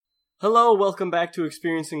Hello, welcome back to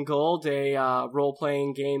Experiencing Gold, a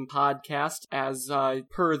role-playing game podcast. As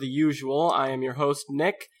per the usual, I am your host,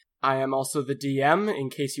 Nick. I am also the DM, in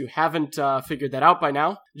case you haven't figured that out by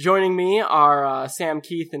now. Joining me are Sam,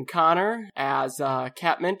 Keith, and Connor as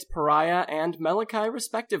Catmint, Pariah, and Malachi,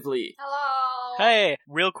 respectively. Hello! Hey,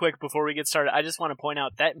 real quick before we get started, I just want to point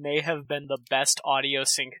out that may have been the best audio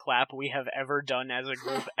sync clap we have ever done as a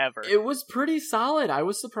group ever. It was pretty solid. I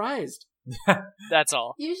was surprised. That's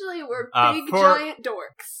all. Usually we're big, giant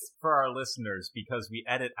dorks. For our listeners, because we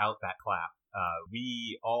edit out that clap,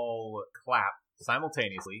 we all clap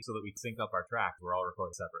simultaneously so that we sync up our tracks. We're all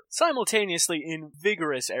recorded separate. Simultaneously in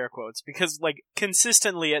vigorous air quotes, because,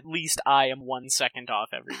 consistently at least I am 1 second off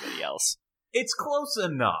everybody else. It's close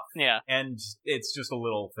enough. Yeah. And it's just a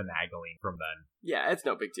little finagling from then. Yeah, it's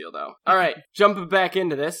no big deal, though. Alright, jumping back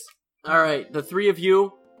into this. Alright, the three of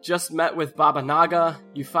you just met with Baba Naga.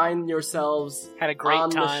 You find yourselves Had a great on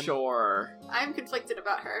time. the shore. I'm conflicted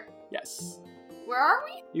about her. Yes. Where are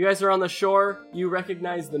we? You guys are on the shore. You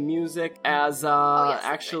recognize the music as, yes,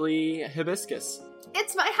 actually Hibiscus.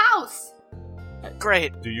 It's my house!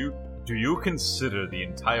 Great. Do you consider the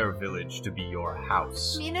entire village to be your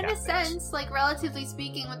house? I mean, in a Catmint? sense, relatively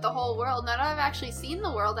speaking with the whole world, now that I've actually seen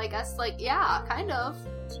the world, I guess, yeah, kind of.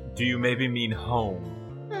 Do you maybe mean home?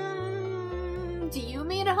 Do you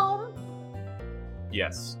mean a home?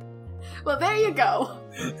 Yes. Well, there you go.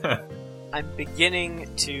 I'm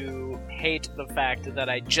beginning to hate the fact that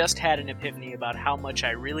I just had an epiphany about how much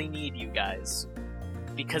I really need you guys.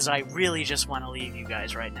 Because I really just want to leave you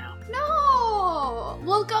guys right now. No!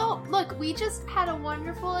 We'll go. Look, we just had a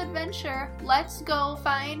wonderful adventure. Let's go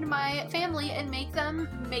find my family and make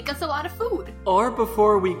us a lot of food. Or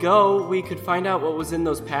before we go, we could find out what was in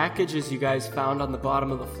those packages you guys found on the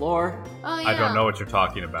bottom of the floor. Oh, yeah. I don't know what you're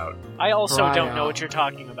talking about. I also Pariah. don't know what you're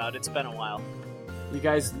talking about. It's been a while. You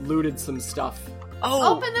guys looted some stuff.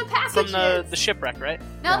 Oh! Open the From packages! the shipwreck, right?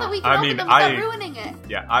 Now that we can open them without ruining it.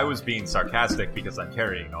 Yeah, I was being sarcastic because I'm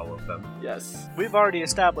carrying all of them. Yes. We've already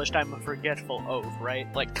established I'm a forgetful oaf, right?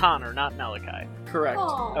 Like Connor, not Malachi. Correct.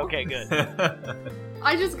 Aw. Okay, good.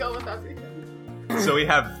 I just go with everything. So we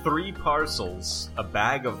have 3 parcels, a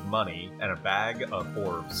bag of money, and a bag of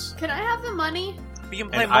orbs. Can I have the money? We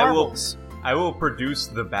can play And I marbles. I will produce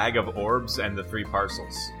the bag of orbs and the 3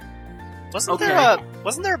 parcels. Wasn't Okay.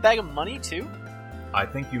 there a bag of money too? I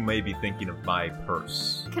think you may be thinking of my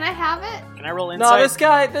purse. Can I have it? Can I roll insight?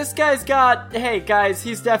 No, this guy's got. Hey guys,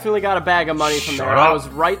 he's definitely got a bag of money from Shut there. up. I was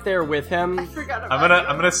right there with I him. forgot about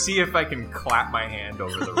I'm gonna see if I can clap my hand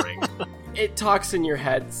over the ring. It talks in your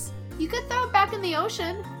heads. You could throw it back in the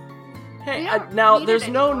ocean. Hey, We don't now need there's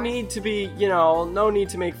it no anymore. need to be, no need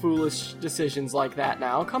to make foolish decisions like that.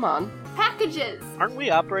 Now, come on. Packages! Aren't we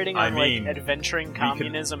operating I on mean, adventuring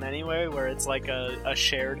communism anyway, where it's like a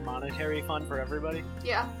shared monetary fund for everybody?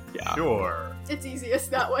 Yeah, Yeah. Sure. it's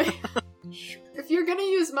easiest that way. If you're gonna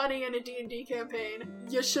use money in a D&D campaign,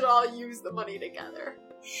 you should all use the money together.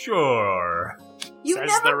 Sure. You Says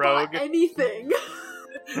never the rogue. bought anything.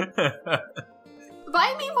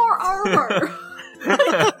 Buy me more armor!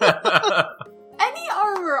 Any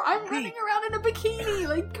armor! I'm running around in a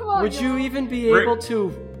bikini! Come on, Would you even be Rick- able to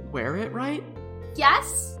wear it right?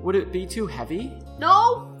 Yes? Would it be too heavy?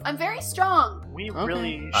 No? I'm very strong. We Okay.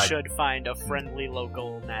 really should find a friendly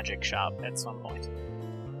local magic shop at some point.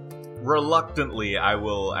 Reluctantly, I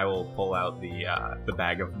will pull out the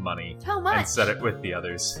bag of money How much? and set it with the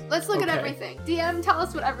others. Let's look at Okay. everything. DM, tell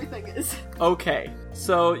us what everything is. Okay,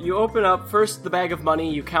 so you open up first the bag of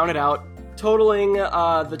money, you count it out, totaling,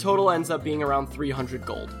 the total ends up being around 300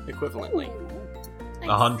 gold, equivalently. Nice.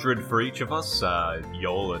 100 for each of us.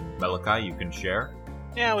 Yol and Malachi, you can share.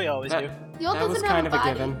 Yeah, we always do. Yul That was doesn't kind have of a a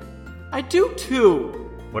body. given. I do too!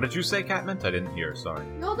 What did you say, Catmint? I didn't hear, sorry.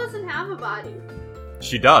 Yul doesn't have a body.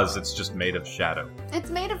 She does, it's just made of shadow. It's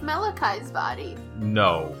made of Malachi's body.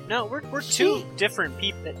 No. No, we're two different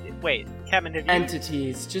people. Wait, Kevin, have you...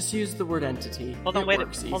 Entities. Just use the word entity. Hold on, It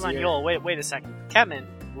hold on, easier. Yol, wait a second. Kevin,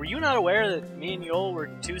 were you not aware that me and Yol were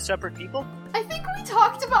 2 separate people? I think we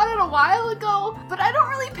talked about it a while ago, but I don't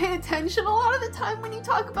really pay attention a lot of the time when you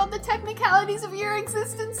talk about the technicalities of your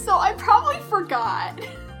existence, so I probably forgot.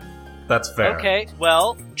 That's fair. Okay,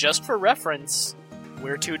 well, just for reference,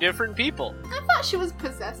 we're 2 different people. I thought she was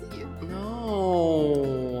possessing you.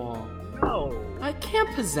 No. No. I can't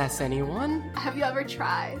possess anyone. Have you ever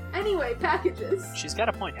tried? Anyway, packages. She's got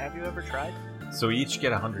a point. Have you ever tried? So we each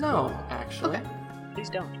get 100 No, gold. actually. Okay. Please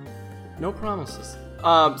don't. No promises.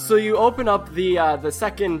 So you open up the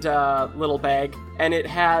second little bag, and it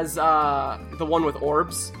has the one with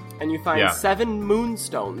orbs, and you find Yeah. 7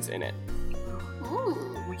 moonstones in it. Ooh.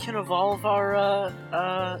 can evolve our,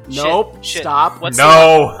 Nope. Shit. Stop. What's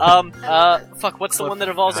No! fuck, what's the one that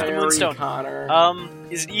evolves into Clefairy, Moonstone? Connor.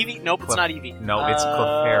 Is it Eevee? Nope, it's not Eevee. No, it's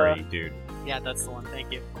Clefairy, dude. Yeah, that's the one,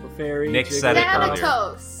 thank you. Clefairy, Nick said it earlier.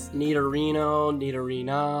 Thanatos. Nidorino. Do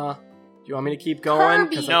you want me to keep going?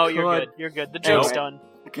 Kirby. 'Cause I No, could. you're good. You're good. The joke's Anyway. done.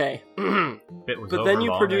 Okay. Bit was But over then you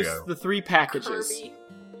long produce ago. the 3 packages. Kirby.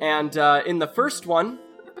 And in the first one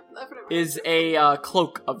is a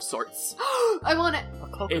cloak of sorts. I want it. A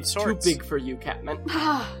cloak It's of too sorts. big for you, Catman.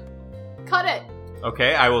 Cut it.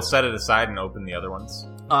 Okay, I will set it aside and open the other ones.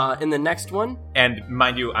 In the next one, And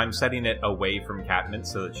mind you, I'm setting it away from Catmint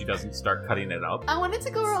so that she doesn't start cutting it up. I wanted to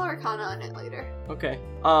go roll Arcana on it later. okay.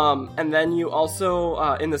 And then you also,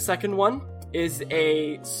 in the second one, is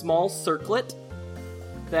a small circlet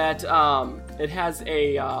that, it has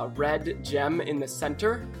a red gem in the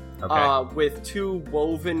center. Okay. With 2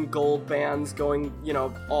 woven gold bands going,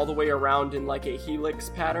 all the way around in like a helix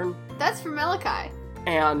pattern. That's for Malachi.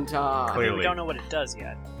 And Clearly. We don't know what it does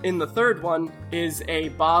yet. in the third one is a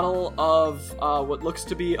bottle of what looks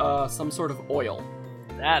to be some sort of oil.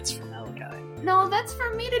 That's for Malachi. No, that's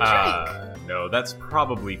for me to drink. No, that's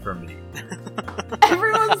probably for me.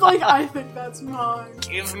 Everyone's like, I think that's mine.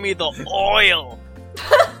 Give me the oil!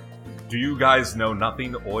 Do you guys know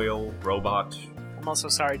nothing? Oil, robot? I'm also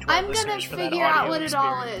sorry to our I'm gonna listeners for that figure out audio what it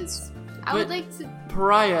all experience. is. I would like to.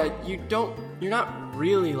 Pariah, you're not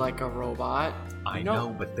really like a robot. I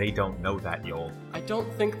know, but they don't know that, Yol. I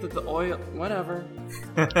don't think that the oil. Whatever.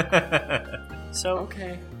 So,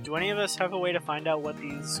 Okay. do any of us have a way to find out what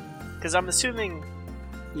these... Because I'm assuming,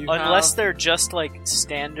 You unless have- they're just like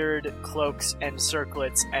standard cloaks and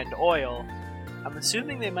circlets and oil, I'm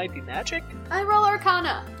assuming they might be magic? I roll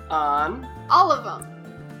Arcana. on. All of them.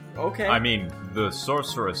 Okay. I mean, the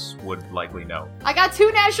sorceress would likely know. I got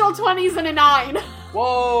 2 natural 20s and a 9.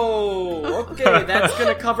 Whoa! Okay, that's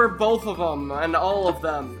gonna cover both of them and all of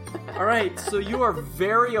them. Alright, so you are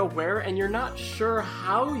very aware and you're not sure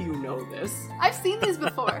how you know this, I've seen these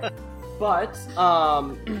before. but,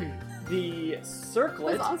 the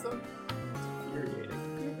circlet That's awesome.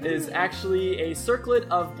 is actually a circlet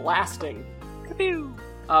of blasting. Kapew!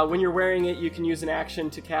 When you're wearing it, you can use an action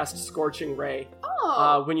to cast Scorching Ray.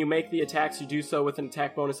 Oh. When you make the attacks, you do so with an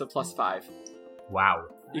attack bonus of +5. Wow.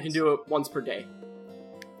 You can do it once per day.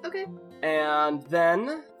 Okay. And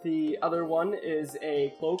then the other one is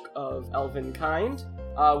a cloak of elven kind.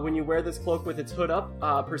 When you wear this cloak with its hood up,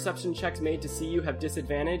 perception checks made to see you have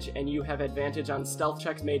disadvantage, and you have advantage on stealth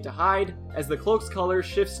checks made to hide, as the cloak's color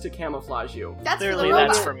shifts to camouflage you. That's Clearly for the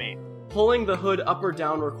that's robot. for me. Pulling the hood up or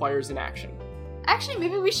down requires an action. Actually,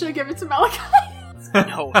 maybe we should give it to Malachi.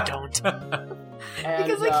 No, don't. And,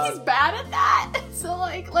 Because, he's bad at that. So,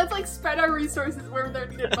 let's, spread our resources where they're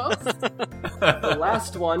needed most. the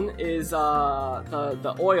last one is,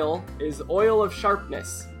 the oil is Oil of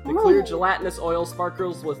Sharpness. The Ooh. clear gelatinous oil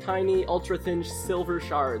sparkles with tiny, ultra-thin silver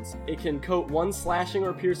shards. It can coat 1 slashing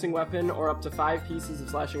or piercing weapon or up to 5 pieces of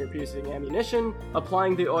slashing or piercing ammunition.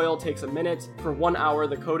 Applying the oil takes a minute. For 1 hour,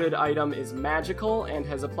 the coated item is magical and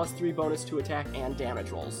has a +3 bonus to attack and damage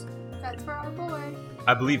rolls. That's for our boy.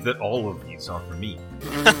 I believe that all of these are for me.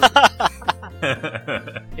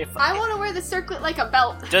 If I want to wear the circlet like a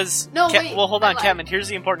belt. does No, wait, well, hold on, I lied. Cameron. Here's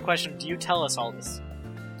the important question: do you tell us all this?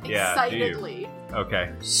 Yeah, do you? Excitedly.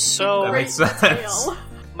 Okay. So, That makes Great sense. detail.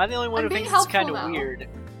 am I the only one I'm who being thinks it's kind helpful of now. weird?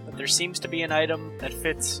 But there seems to be an item that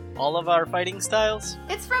fits all of our fighting styles.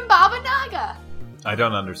 It's from Baba Naga. I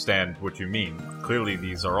don't understand what you mean. Clearly,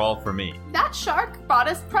 these are all for me. That shark brought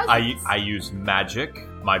us presents. I use magic.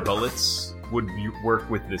 My bullets would work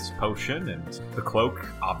with this potion, and the cloak,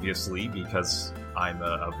 obviously, because I'm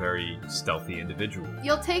a very stealthy individual.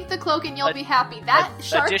 You'll take the cloak and you'll be happy. That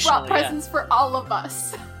shark brought additionally, yeah. presents for all of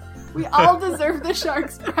us. We all deserve the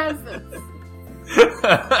shark's presents.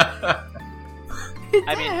 It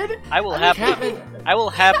I mean, did. I will I mean, happily, I will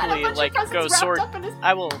He had a happily bunch of like presents go wrapped sword. up in his-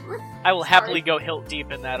 I will Sorry. happily go hilt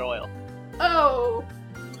deep in that oil. Oh.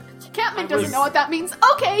 Catman I doesn't was- know what that means.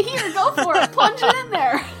 Okay, here, go for it. Plunge it in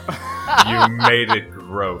there. You made it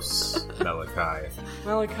gross, Malachi.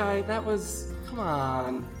 Malachi, that was... Come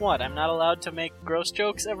on. What? I'm not allowed to make gross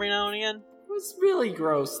jokes every now and again. It was really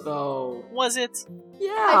gross, though. Was it? Yeah.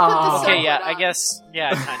 I put the Okay, yeah, Someone I on. guess.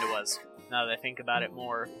 Yeah, it kind of was. Now that I think about it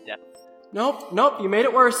more in depth. Nope, you made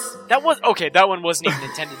it worse. That was okay. That one wasn't even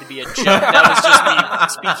intended to be a joke. That was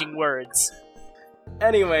just me speaking words.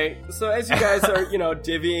 Anyway, so as you guys are,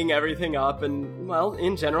 divvying everything up and, well,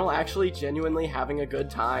 in general, actually genuinely having a good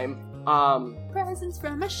time, Presents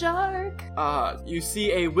from a shark. you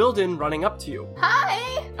see a Wilden running up to you.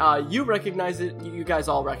 Hi! You recognize it, you guys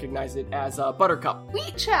all recognize it as Buttercup.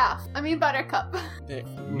 Wheat chaff. I mean Buttercup.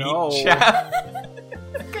 No. Meat chaff.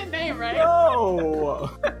 Good name, right? No!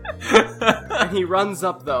 And he runs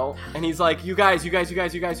up, though, and he's like, you guys,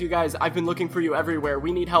 I've been looking for you everywhere.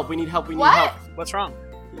 We need help. What? What's wrong?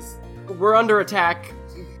 We're under attack.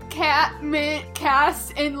 Catmint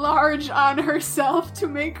casts enlarge on herself to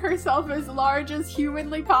make herself as large as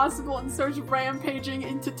humanly possible and starts rampaging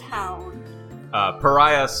into town.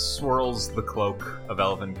 Pariah swirls the cloak of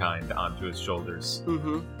elvenkind onto his shoulders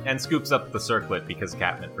and scoops up the circlet because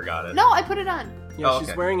Catmint forgot it. No, I put it on. Yeah, she's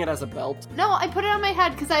okay. wearing it as a belt. No, I put it on my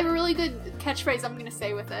head because I have a really good catchphrase I'm gonna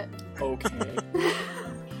say with it. Okay.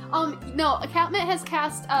 No, Catmint has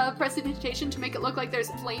cast prestidigitation to make it look like there's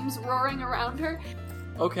flames roaring around her.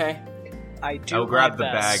 Okay. I do I'll grab the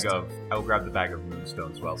my best. bag of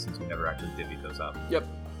moonstone as well, since we never actually divvied those up. Yep.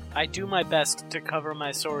 I do my best to cover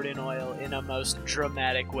my sword in oil in a most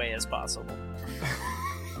dramatic way as possible.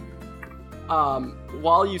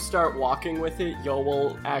 While you start walking with it,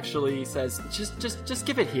 Yoel actually says, just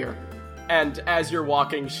give it here. And as you're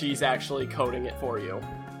walking, she's actually coating it for you.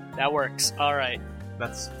 That works. Alright.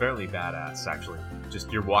 That's fairly badass, actually.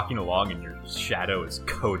 Just you're walking along and your shadow is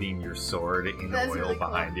coating your sword in That's oil really cool.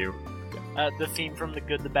 behind you. The theme from The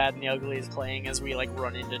Good, the Bad, and the Ugly is playing as we,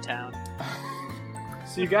 run into town.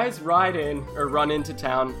 So you guys run into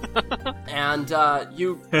town, and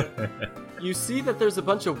you see that there's a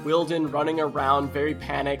bunch of Wilden running around, very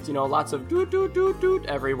panicked, lots of doot doot doot doot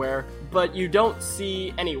everywhere, but you don't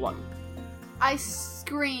see anyone. I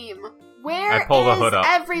scream, "Where I pull the is hood up.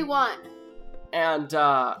 everyone?" And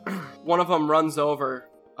one of them runs over,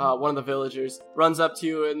 one of the villagers, runs up to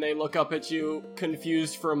you, and they look up at you,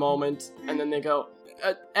 confused for a moment, and then they go,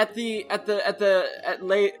 at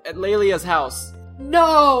Lelia's house.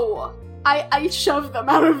 No! I shove them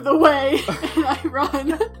out of the way, and I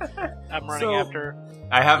run. I'm running after.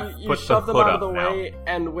 I have You put the shove them hood out up of the now. way,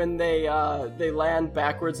 and when they land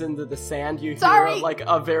backwards into the sand, you hear Sorry.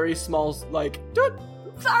 a very small doot.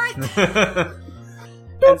 Sorry!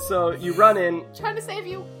 And so you run in, Trying to save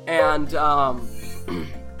you. and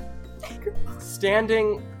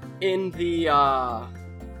standing in the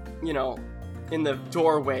in the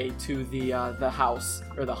doorway to the house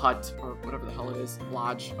or the hut or whatever the hell it is,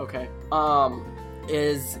 lodge. Okay,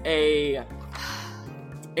 is a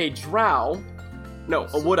drow. No,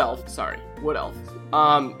 a wood elf. Sorry, wood elf.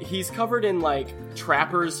 He's covered in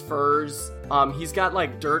trapper's furs. He's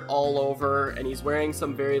got dirt all over, and he's wearing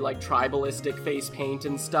some very tribalistic face paint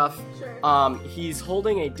and stuff. Sure. He's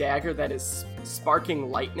holding a dagger that is sparking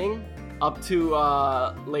lightning up to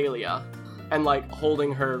Lelia, and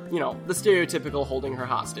holding her, the stereotypical holding her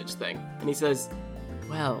hostage thing. And he says,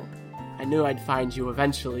 "Well, I knew I'd find you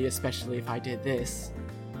eventually, especially if I did this."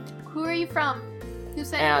 Who are you from? Who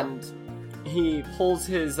sent And he pulls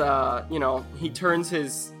his, he turns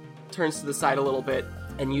to the side a little bit,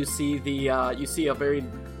 and you see a very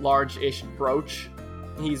large-ish brooch.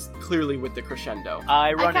 He's clearly with the crescendo. I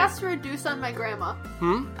you? run I cast Reduce on my grandma.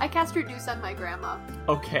 Hmm? I cast Reduce on my grandma.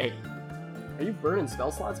 Okay. Are you burning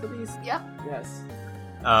spell slots with these? Yep. Yes.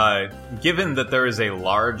 Given that there is a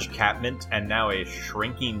large Catmint and now a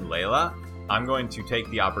shrinking Layla, I'm going to take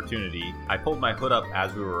the opportunity. I pulled my hood up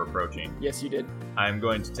as we were approaching. Yes, you did. I'm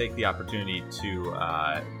going to take the opportunity to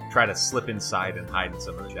try to slip inside and hide in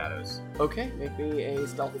some of the shadows. Okay, make me a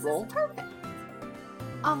stealth This roll. is perfect.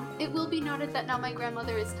 It will be noted that now my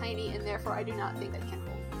grandmother is tiny, and therefore I do not think I can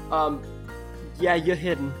hold. Yeah, you're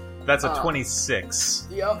hidden. That's a 26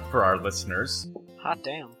 Yep. for our listeners. Hot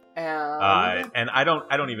damn. And And I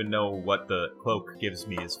don't even know what the cloak gives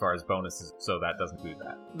me as far as bonuses, so that doesn't do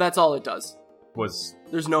that. that's all it does. Was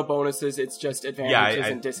There's no bonuses, it's just advantages I-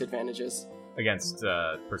 and disadvantages. against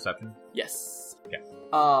perception. Yes. Okay.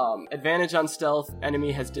 Advantage on stealth,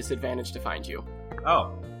 enemy has disadvantage to find you.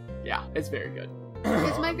 Oh, Yeah, it's very good.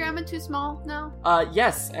 Is my grandma too small now?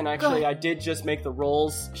 Yes, and actually Good. I did just make the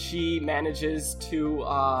rolls. She manages to,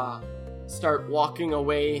 start walking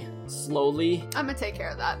away slowly. I'm gonna take care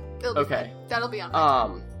of that. It'll be Okay. fine. That'll be on my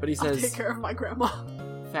turn. But he I'll says, take care of my grandma.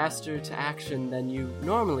 faster to action than you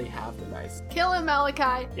normally have the nice. Kill him,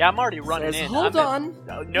 Malachi. Yeah, I'm already running Says, in. hold on.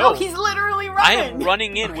 No, he's literally running. I am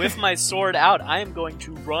running in with my sword out. I am going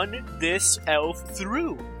to run this elf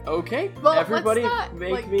through. Okay, Well, everybody let's not,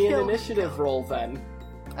 make me an kill- initiative roll then.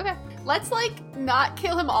 Okay, let's not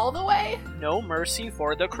kill him all the way, No mercy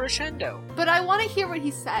for the crescendo. but I want to hear what he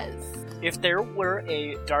says. If there were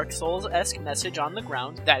a Dark Souls-esque message on the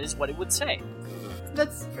ground, that is what it would say.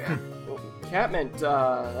 That's fair. Catmint,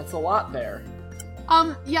 that's a lot there.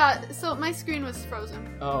 Yeah, so my screen was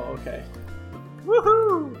frozen. Oh, okay.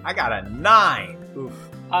 Woohoo! I got a 9. Oof.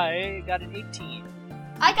 I got an 18.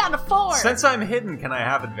 I got a 4! Since I'm hidden, can I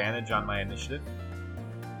have advantage on my initiative?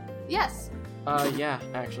 Yes. Yeah,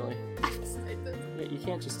 actually. I decided this. Yeah, you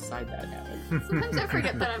can't just decide that, Catmint. Sometimes I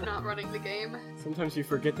forget that I'm not running the game. Sometimes you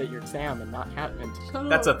forget that you're Sam and not Catmint.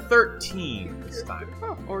 That's a 13 this time.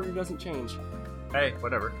 Oh, order doesn't change. Hey,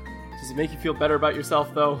 whatever. Does it make you feel better about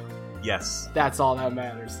yourself, though? Yes, That's all that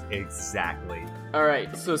matters. exactly.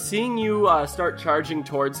 Alright, so seeing you start charging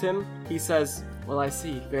towards him, he says, "Well, I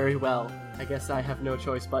see. Very well. I guess I have no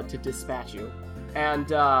choice but to dispatch you." And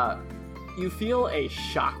you feel a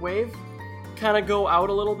shockwave kind of go out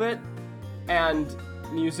a little bit, and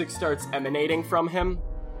music starts emanating from him,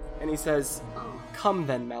 and he says, "Come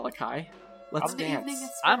then, Malachi. Let's On the evening dance." it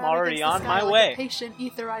I'm spread out already against the on sky my like way. a patient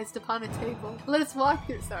etherized upon a table. Let us walk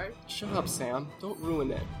through. Sorry, Shut up, Sam. Don't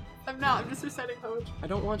ruin it. I'm not. I'm just reciting poetry. I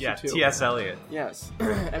don't want Yeah, you to. T.S. Eliot. Yes.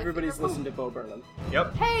 Everybody's listened to Bo Burnham.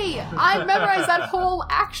 Yep. Hey, I memorized that whole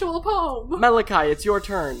actual poem. Malachi, it's your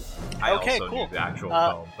turn. I Okay, also cool. knew the actual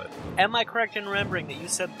poem, but Am I correct in remembering that you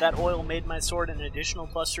said that oil made my sword an additional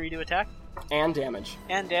 +3 to attack? And damage.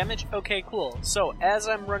 And damage? Okay, cool. So, as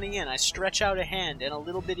I'm running in, I stretch out a hand, and a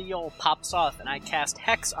little bitty owl pops off, and I cast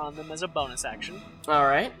Hex on them as a bonus action.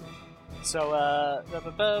 Alright. So,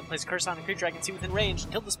 place a curse on a creature I can see within range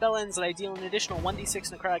until the spell ends, and I deal an additional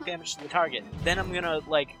 1d6 necrotic damage to the target. Then I'm gonna,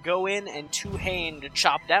 go in and two-hand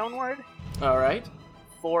chop downward Alright.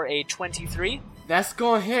 for a 23, That's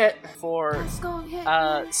gonna hit. for Let's go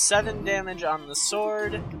ahead. 7 damage on the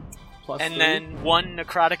sword, Plus and 3. then 1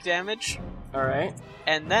 necrotic damage. Alright.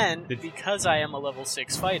 And then, because I am a level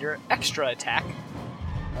 6 fighter, extra attack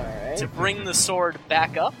Alright. to bring the sword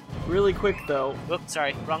back up. Really quick though. Oops,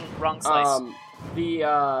 sorry, wrong slice.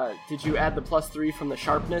 Did you add the +3 from the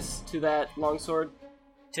sharpness to that longsword?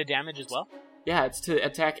 To damage as well. Yeah, it's to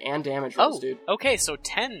attack and damage rolls, dude. Okay, so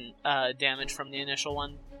 10 damage from the initial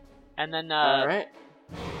one. And then Alright.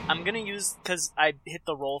 I'm gonna use, because I hit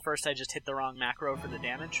the roll first, I just hit the wrong macro for the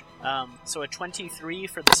damage. So a 23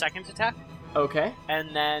 for the second attack, Okay.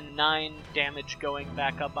 and then 9 damage going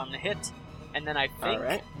back up on the hit. And then I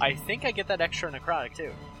Alright. think I get that extra necrotic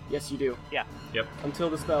too. Yes, you do. Yeah. Yep. Until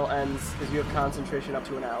the spell ends, because you have concentration up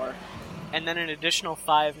to an hour. And then an additional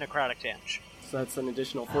 5 necrotic damage. So that's an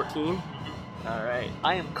additional 14. Alright.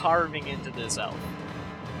 I am carving into this elf.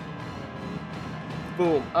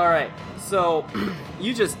 Boom. Alright. So,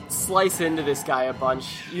 you just slice into this guy a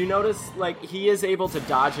bunch. You notice, he is able to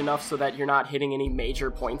dodge enough so that you're not hitting any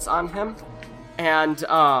major points on him. And,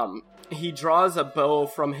 he draws a bow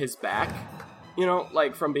from his back.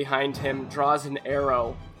 From behind him, draws an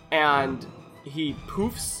arrow, and he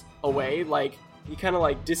poofs away, he kind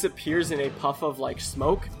of, disappears in a puff of,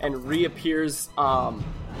 smoke, and reappears,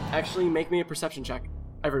 actually, make me a perception check.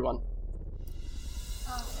 Everyone.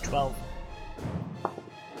 12.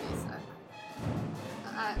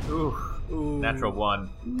 Ooh. natural 1.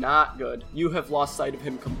 Not good. You have lost sight of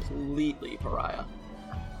him completely, Pariah.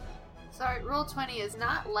 Sorry, roll 20 is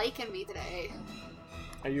not liking me today.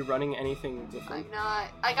 Are you running anything different? I'm not.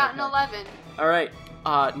 I got an Okay. 11.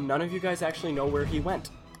 Alright, none of you guys actually know where he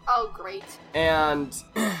went. Oh, great. And,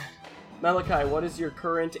 Malachi, what is your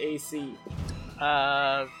current AC?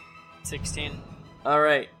 16.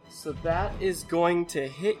 Alright, so that is going to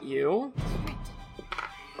hit you,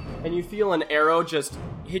 and you feel an arrow just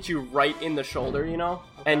hit you right in the shoulder,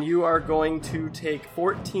 And you are going to take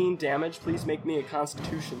 14 damage. Please make me a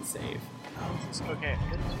Constitution save. Okay,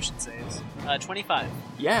 Constitution saves. 25.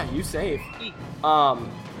 Yeah, you save. Eek.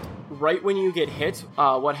 Right when you get hit,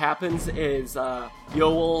 what happens is,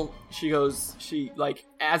 Yoel,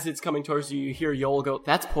 as it's coming towards you, you hear Yoel go,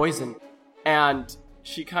 "That's poison." And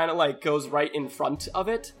she kind of, goes right in front of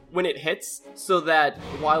it when it hits, so that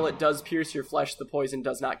while it does pierce your flesh, the poison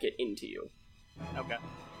does not get into you. Okay.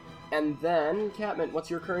 And then, Catmint, what's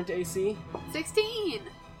your current AC? 16!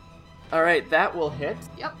 Alright, that will hit,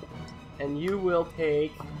 Yep. and you will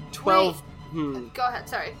take 12... Go ahead,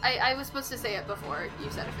 sorry. I was supposed to say it before you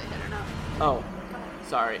said if it hit or not. Oh,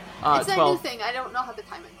 sorry. It's that 12. new thing, I don't know how to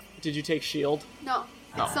time it. Did you take shield? No,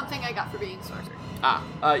 it's Oh. something I got for being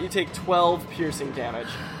sorcerer. You take 12 piercing damage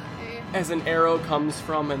Okay. as an arrow comes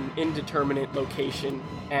from an indeterminate location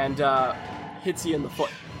and hits you in the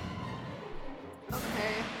foot.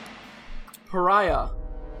 Okay. Pariah,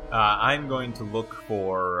 I'm going to look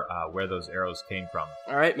for where those arrows came from,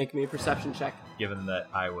 All right, make me a perception check. given that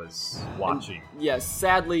I was watching. Yes,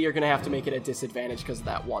 sadly, you're going to have to make it at disadvantage because of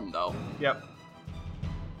that one, though. Yep.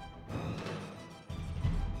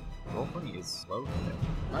 Roll20 is slow today.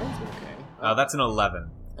 Mine's okay. That's an 11.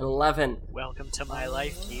 An 11. Welcome to my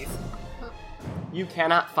life, Keith. You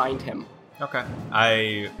cannot find him. Okay.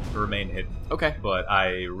 I remain hidden, Okay. but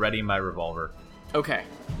I ready my revolver. Okay.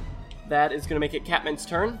 That is going to make it Catman's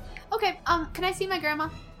turn. Okay, can I see my grandma?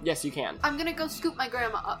 Yes, you can. I'm gonna go scoop my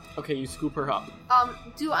grandma up. Okay, you scoop her up.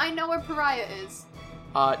 Do I know where Pariah is?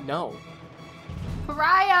 No.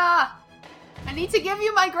 Pariah! I need to give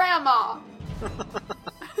you my grandma!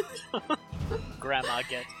 Grandma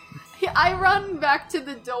get. I run back to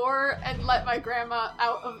the door and let my grandma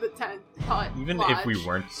out of the tent. Even lodge. if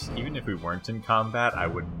we weren't in combat, I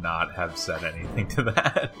would not have said anything to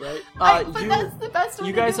that. Right? But that's the best way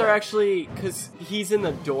You to guys do are it. actually, because he's in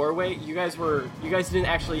the doorway, you guys didn't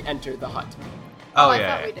actually enter the hut. I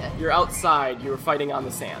yeah. thought we did. You're outside, you were fighting on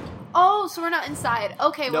the sand. Oh, so we're not inside.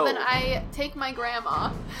 Okay, well No. then I take my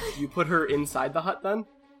grandma. You put her inside the hut then?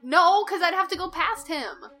 No, because I'd have to go past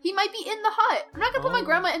him. He might be in the hut. I'm not gonna put my Oh.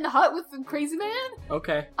 grandma in the hut with the crazy man.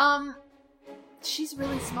 Okay. She's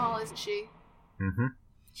really small, isn't she? Mm-hmm.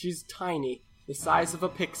 She's tiny, the size of a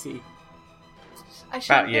pixie. I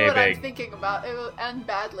shouldn't About do yay what I'm big. thinking about. It will end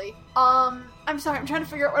badly. I'm sorry, I'm trying to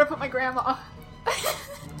figure out where to put my grandma.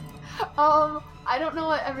 I don't know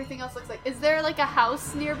what everything else looks like. Is there like a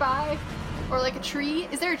house nearby? Or like a tree?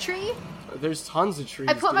 Is there a tree? There's tons of trees,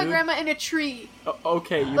 I put my dude. grandma in a tree.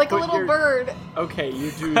 Okay, you Like a put little your... bird. Okay, you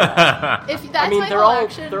do that. If that's I mean, my they're whole all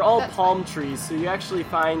action, they're all that's palm fine. trees, so you actually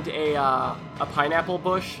find a pineapple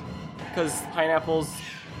bush, because pineapples,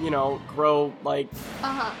 grow like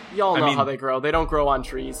Uh-huh. y'all know I mean- how they grow. They don't grow on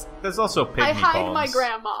trees. There's also pygmy I hide palms. my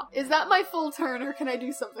grandma. Is that my full turn, or can I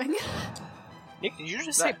do something? Nick, did you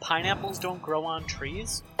just say pineapples don't grow on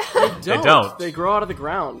trees? They don't. They grow out of the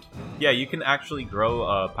ground. Yeah, you can actually grow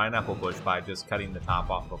a pineapple bush by just cutting the top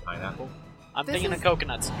off of a pineapple. I'm This thinking is- of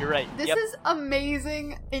coconuts. You're right. This Yep. is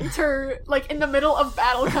amazing like in the middle of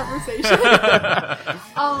battle conversation.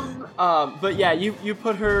 But yeah, you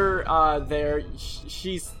put her there.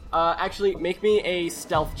 She's actually make me a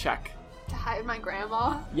stealth check. To hide my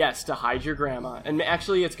grandma. Yes, to hide your grandma. And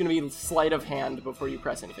actually, it's going to be sleight of hand before you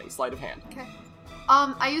press anything. Sleight of hand. Okay.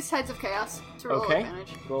 I use Tides of Chaos to roll Okay.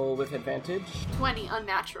 advantage. Roll with advantage. 20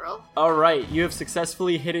 unnatural. All right, you have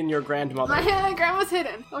successfully hidden your grandmother. My grandma's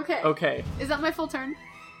hidden. Okay. Okay. Is that my full turn?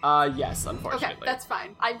 Yes, unfortunately. Okay, that's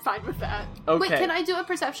fine. I'm fine with that. Okay. Wait, can I do a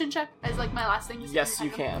perception check as like my last thing? Just Yes, to you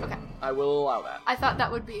can. Okay. I will allow that. I thought that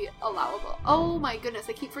would be allowable. Oh my goodness,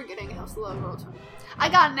 I keep forgetting how slow roll 20. I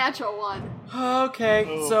got a natural 1. Okay,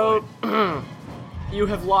 Oh, so you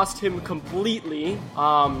have lost him completely.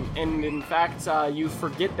 And in fact, you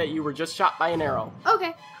forget that you were just shot by an arrow.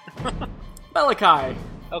 Okay. Malachi.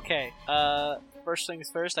 Okay, first things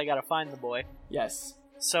first, I gotta find the boy. Yes.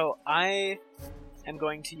 So I am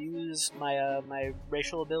going to use my my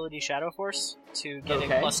racial ability Shadow Force to get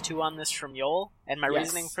Okay. a +2 on this from Yol, and my Yes.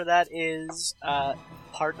 reasoning for that is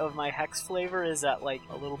part of my hex flavor is that like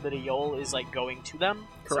a little bit of Yol is like going to them,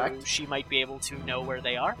 Correct. So she might be able to know where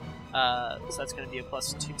they are. So that's going to be a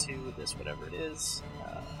 +2 to this whatever it is.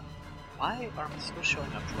 Why are we still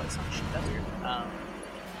showing up twice on the sheet? That's weird.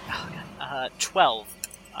 Oh god. 12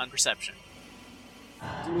 on perception.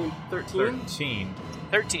 Do you mean 13? 13.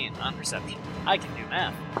 13 on perception. I can do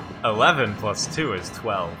math. 11 plus 2 is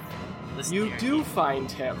 12. Listen You here, do Keith.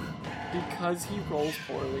 find him because he rolls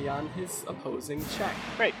poorly on his opposing check.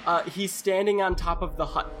 Great. He's standing on top of the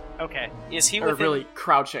hut, Okay. Is he or within? really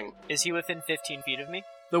crouching. Is he within 15 feet of me?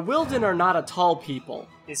 The Wilden are not a tall people.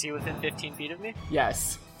 Is he within 15 feet of me?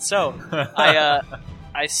 Yes. So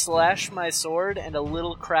I slash my sword, and a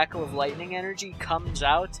little crackle of lightning energy comes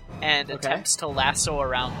out and Okay. attempts to lasso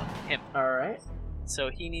around him. All right. So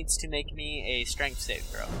he needs to make me a strength save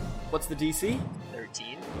throw. What's the DC?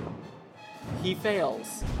 13. He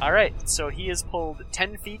fails. All right. So he is pulled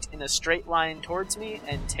 10 feet in a straight line towards me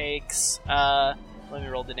and takes. Let me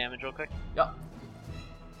roll the damage real quick. Yup.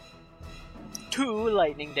 2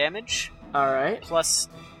 lightning damage. All right. Plus,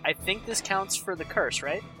 I think this counts for the curse,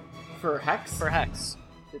 right? For Hex? For Hex.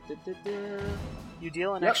 Da-da-da-da. You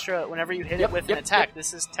deal an Yep. extra whenever you hit Yep, it with yep, an attack. yep.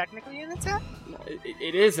 This is technically an attack? No,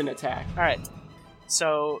 it is an attack. Alright.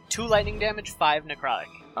 So, 2 lightning damage, 5 necrotic.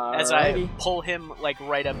 As I Alrighty. pull him, like,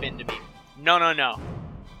 right up into me. No.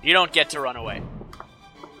 You don't get to run away.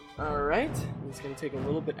 Alright. He's going to take a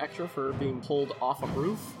little bit extra for being pulled off a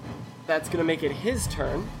roof. That's going to make it his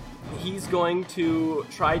turn. He's going to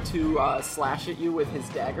try to slash at you with his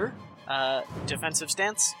dagger. Defensive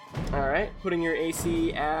stance. Alright, putting your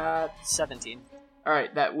AC at... 17.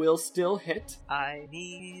 Alright, that will still hit. I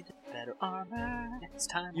need better armor. It's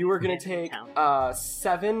time. You are going to take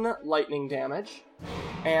 7 lightning damage,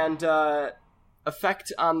 and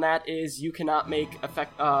effect on that is you cannot make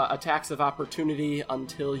attacks of opportunity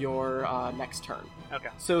until your next turn. Okay.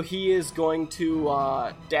 So he is going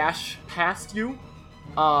to dash past you,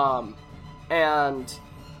 and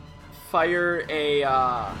fire a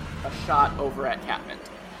shot over at Catmint.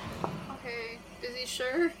 Okay, is he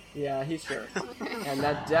sure? Yeah, he's sure. Okay. And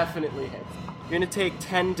that definitely hits. You're going to take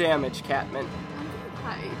 10 damage, Catmint.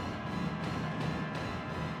 Hi.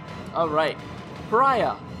 Alright.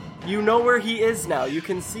 Pariah, you know where he is now. You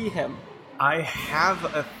can see him. I have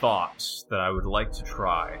a thought that I would like to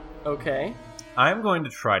try. Okay. I'm going to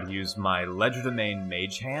try to use my Legerdemain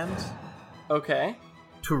Mage Hand Okay.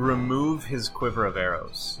 to remove his quiver of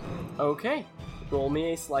arrows. Okay. Roll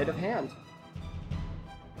me a sleight of hand.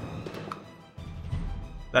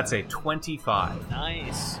 That's a 25.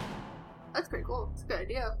 Nice. That's pretty cool. It's a good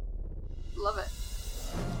idea. Love it.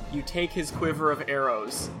 You take his quiver of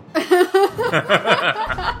arrows.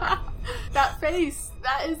 That face.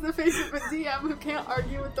 That is the face of a DM who can't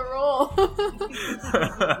argue with the roll.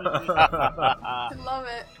 I love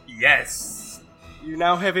it. Yes! You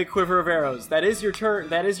now have a quiver of arrows. That is your turn.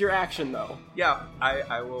 That is your action, though. Yeah,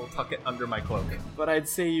 I will tuck it under my cloak. But I'd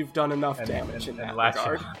say you've done enough damage in that latch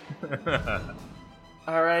regard. it.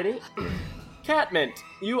 Alrighty. Catmint,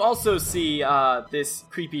 you also see this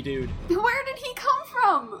creepy dude. Where did he come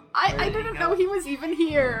from? I didn't know he was even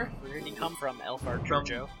here. Where did he come from, Elfar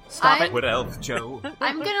Jojo? Stop I- it. What elf, Joe?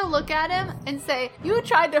 I'm gonna look at him and say, "You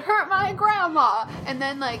tried to hurt my grandma," and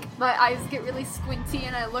then like my eyes get really squinty,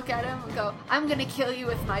 and I look at him and go, "I'm gonna kill you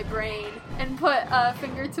with my brain," and put a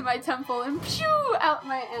finger to my temple and pew out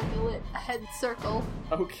my amulet head circle.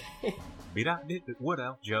 Okay. What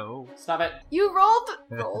elf, Joe? Stop it. You rolled.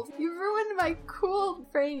 You ruined my cool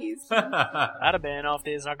phrase. I'd have been off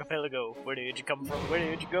this archipelago. Where did you come from? Where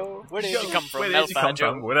did you go? Where did you come from, Where did you come Elfar from?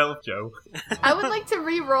 Joe? What elf, Joe? I would like to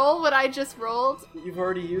re-roll what I just rolled. You've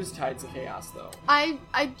already used Tides of Chaos, though.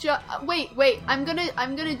 Wait. I'm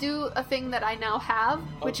gonna do a thing that I now have,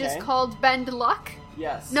 which Okay. is called Bend Luck.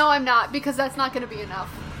 Yes. No, I'm not, because that's not gonna be enough.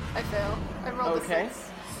 I fail. I rolled a Okay. 6.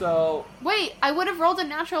 So, Wait, I would have rolled a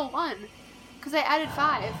natural 1. Because I added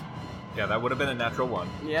 5. Yeah, that would have been a natural one.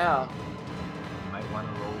 yeah. You might want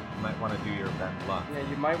to roll. You might want to do your bend luck. Yeah,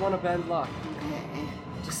 you might want to bend luck. Okay.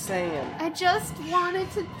 Just saying. I just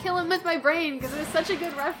wanted to kill him with my brain because it was such a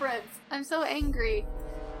good reference. I'm so angry.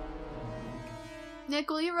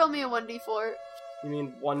 Nick, will you roll me a 1d4? You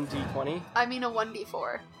mean 1d20? I mean a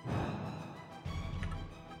 1d4.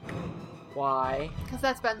 Why? Because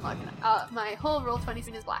that's been luck. My whole roll 20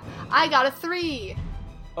 screen is black. I got a 3!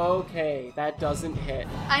 Okay, that doesn't hit.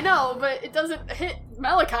 I know, but it doesn't hit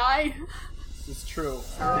Malachi. This is true.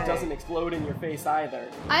 Okay. It doesn't explode in your face either.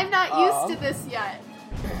 I'm not used to this yet.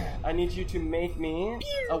 I need you to make me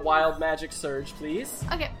a wild magic surge, please.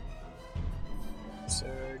 Okay.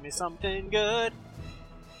 Serve me something good.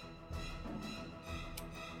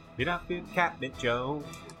 Beat up your Catmint, Joe.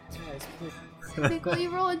 Guys, please. Nick, will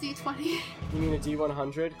you roll a d20? You mean a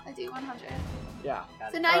D100? A d100. Yeah.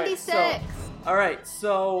 It's a 96! Alright,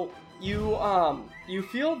 so you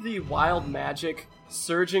feel the wild magic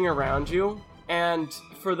surging around you, and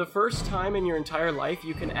for the first time in your entire life,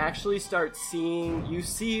 you can actually start you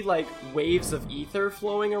see like waves of ether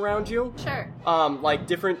flowing around you. Sure. Like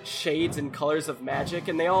different shades and colors of magic,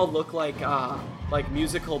 and they all look like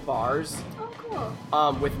musical bars. Oh,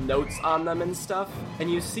 cool. With notes on them and stuff. And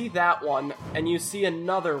you see that one, and you see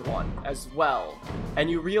another one as well. And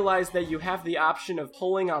you realize that you have the option of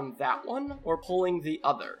pulling on that one or pulling the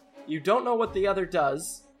other. You don't know what the other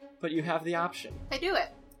does, but you have the option. I do it.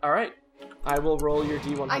 Alright. I will roll your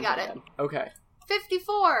D100. I got it. then. Okay.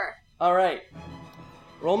 54! Alright.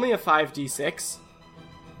 Roll me a 5d6.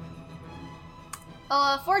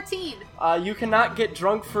 14. You cannot get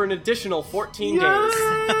drunk for an additional 14 days.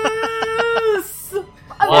 Yes!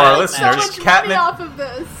 I'm For our gonna make so listeners, much money Catmint- off of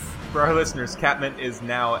this. For our listeners, Catmint is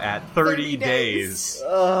now at 30 30 days. days.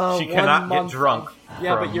 Ugh, She 1 cannot get month. drunk.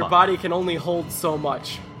 Yeah, for a but your month. body can only hold so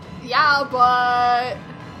much. Yeah, but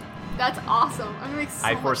that's awesome. I'm gonna make so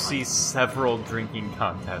I much foresee money. several drinking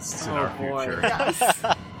contests in Oh, our boy. future. Yes.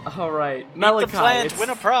 Alright, Eat the Malachi, plant, win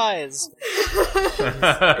a prize.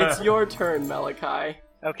 it's your turn, Malachi.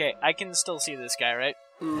 Okay, I can still see this guy, right?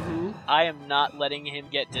 Mm-hmm. I am not letting him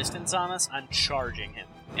get distance on us. I'm charging him.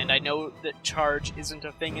 And I know that charge isn't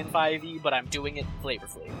a thing in 5e, but I'm doing it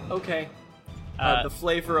flavorfully. Okay. Uh, The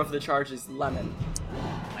flavor of the charge is lemon.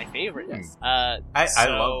 My my favorite. Yes. I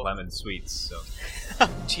love lemon sweets, so...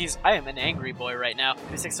 Jeez, I am an angry boy right now.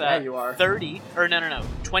 26, Yeah, you are. 30, or no,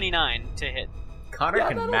 29 to hit. Connor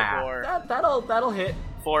can math. That'll hit.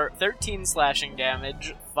 For 13 slashing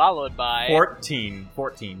damage, followed by... 14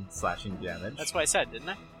 slashing damage. That's what I said, didn't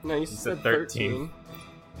I? No, you said 13.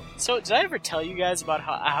 So, did I ever tell you guys about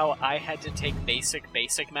how I had to take basic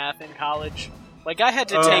math in college? Like, I had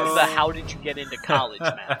to take the how did you get into college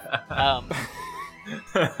math.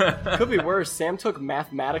 Could be worse. Sam took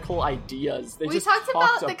mathematical ideas. We talked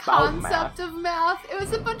about the concept of math. It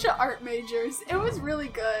was a bunch of art majors. It was really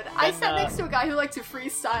good. I sat next to a guy who liked to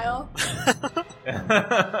freestyle.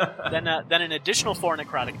 Then an additional 4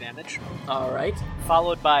 necrotic damage. Alright.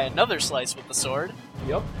 Followed by another slice with the sword.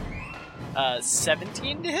 Yep.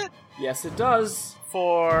 17 to hit. Yes, it does.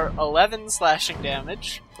 For 11 slashing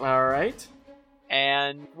damage. Alright.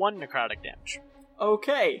 And 1 necrotic damage.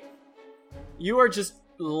 Okay. You are just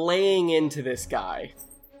laying into this guy.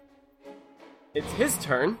 It's his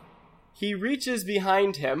turn. He reaches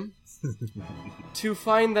behind him to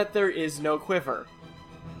find that there is no quiver.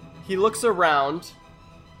 He looks around,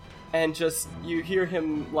 and just, you hear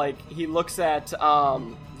him, like, he looks at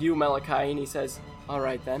you, Malachi, and he says,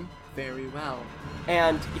 "Alright then, very well."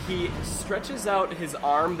 And he stretches out his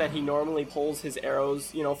arm that he normally pulls his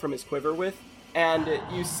arrows, from his quiver with. And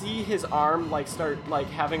you see his arm, start,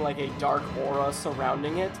 having, a dark aura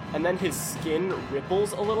surrounding it. And then his skin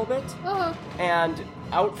ripples a little bit. Uh-huh. And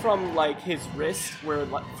out from, his wrist,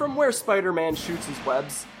 from where Spider-Man shoots his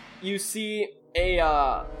webs, you see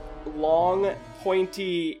a, long,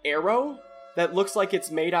 pointy arrow that looks like it's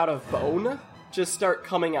made out of bone just start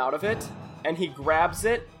coming out of it. And he grabs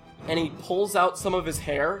it, and he pulls out some of his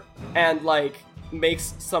hair, and,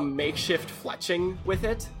 makes some makeshift fletching with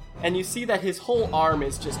it. And you see that his whole arm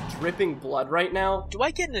is just dripping blood right now. Do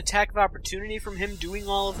I get an attack of opportunity from him doing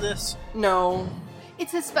all of this? No.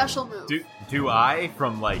 It's his special move. Do I,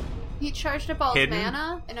 from, He charged up all hidden? his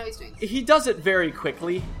mana, and now he's doing... He does it very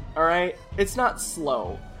quickly, alright? It's not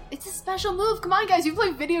slow. It's a special move. Come on, guys. You've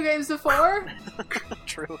played video games before.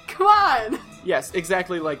 True. Come on. Yes,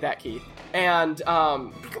 exactly like that, Keith. And,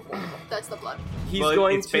 That's the blood.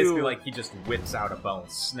 It's basically like he just whips out a bone,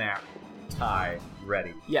 snap, tie,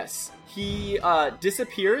 ready. Yes. He,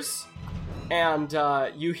 disappears, and,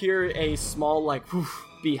 you hear a small, whoosh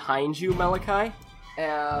behind you, Malachi.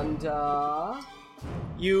 And,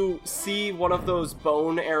 you see one of those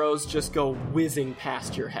bone arrows just go whizzing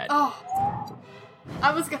past your head. Oh.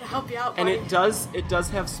 I was gonna help you out, buddy. And it does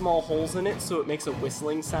have small holes in it, so it makes a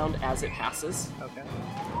whistling sound as it passes. Okay.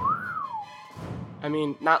 I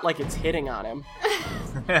mean, not like it's hitting on him.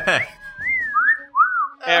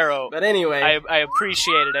 Arrow. But anyway. I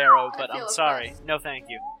appreciate it, Arrow, but I'm sorry. best. No thank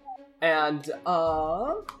you. And,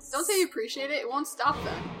 Don't say you appreciate it. It won't stop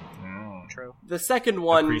then. True. the second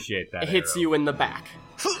one Appreciate that hits arrow. you in the back.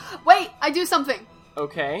 Wait, I do something.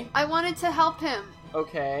 Okay. I wanted to help him.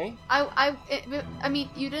 Okay. I mean,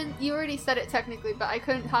 you already said it technically, but I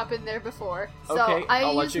couldn't hop in there before. So Okay,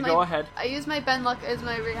 I'll let you go ahead. I use my bend luck as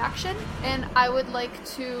my reaction, and I would like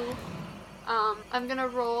to, I'm gonna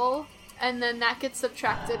roll, and then that gets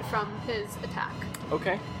subtracted from his attack.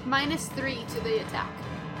 Okay. -3 to the attack.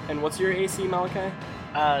 And what's your AC, Malachi?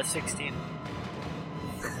 16.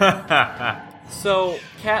 So,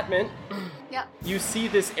 Catmint, Yeah. you see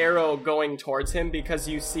this arrow going towards him because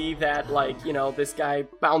you see that, this guy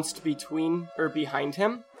bounced between or behind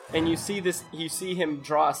him, and you see him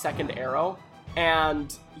draw a second arrow,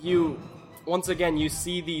 and once again, you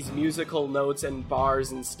see these musical notes and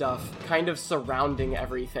bars and stuff kind of surrounding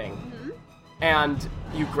everything. Mm-hmm. And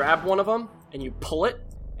you grab one of them, and you pull it,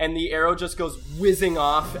 and the arrow just goes whizzing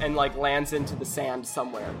off and, lands into the sand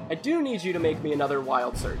somewhere. I do need you to make me another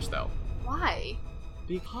wild surge, though. Why?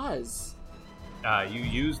 Because... you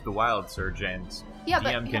use the wild surge, and Yeah,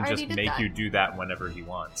 but DM he can already just did make that. you do that whenever he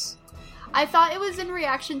wants. I thought it was in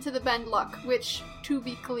reaction to the bend luck, which, to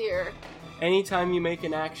be clear, anytime you make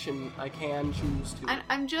an action, I can choose to.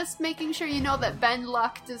 I'm just making sure you know that bend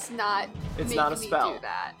luck does not It's make not a me spell. do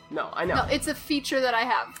that. No, I know. No, it's a feature that I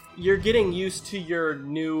have. You're getting used to your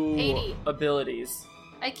new 80. abilities.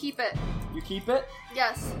 I keep it. You keep it?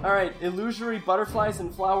 Yes. Alright, illusory butterflies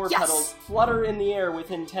and flower Yes! petals flutter in the air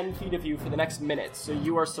within 10 feet of you for the next minute, so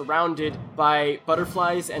you are surrounded by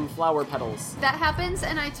butterflies and flower petals. That happens,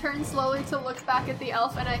 and I turn slowly to look back at the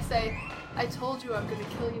elf, and I say, I told you I'm gonna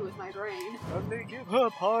kill you with my brain. And they give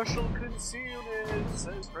her partial concealment,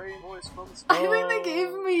 says Brain Voice from I think they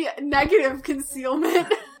gave me negative concealment.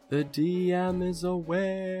 The DM is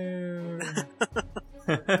aware.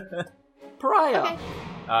 Pariah. Okay.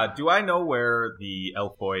 Do I know where the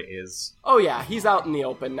elf boy is? Oh yeah, he's out in the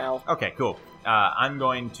open now. Okay, cool. I'm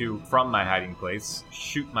going to, from my hiding place,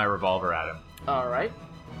 shoot my revolver at him. Alright.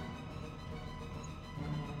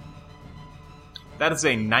 That is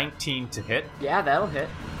a 19 to hit Yeah, that'll hit.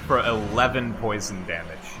 for 11 poison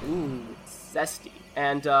damage. Ooh, zesty.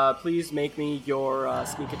 And please make me your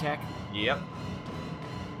sneak attack. Yep.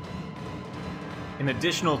 An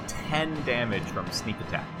additional 10 damage from sneak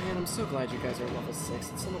attack. Man, I'm so glad you guys are level 6.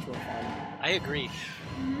 It's so much more fun. I agree.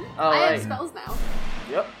 I Alright. have spells now.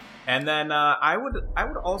 Yep. And then I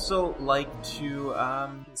would also like to You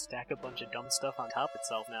can stack a bunch of dumb stuff on top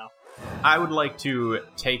itself now. I would like to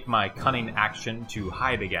take my cunning action to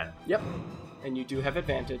hide again. Yep. And you do have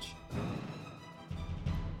advantage.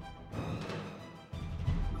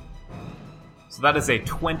 So that is a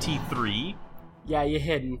 23. Yeah, you're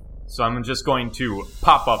hidden. So I'm just going to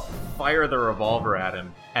pop up, fire the revolver at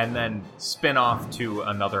him, and then spin off to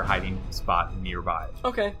another hiding spot nearby.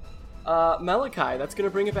 Okay. Malachi, that's gonna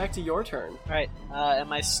bring it back to your turn. Alright,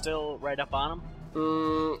 am I still right up on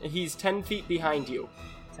him? He's 10 feet behind you.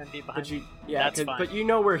 10 feet behind But you, me? yeah, That's fine. but you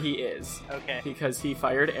know where he is. Okay. Because he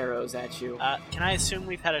fired arrows at you. Can I assume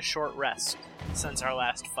we've had a short rest since our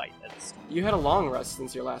last fight? You had a long rest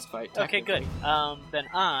since your last fight. Okay, good. technically. Then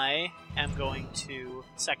I am going to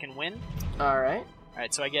second win. Alright.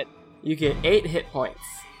 Alright, so I get You get 8 hit points.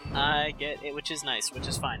 it, which is nice, which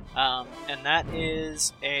is fine. And that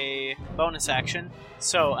is a bonus action.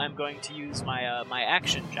 So I'm going to use my my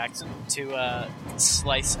action, Jackson, to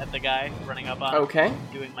slice at the guy running up on him, Okay.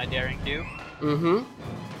 doing my daring do. Mm-hmm.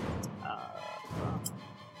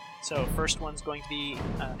 So first one's going to be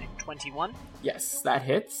 21, Yes, that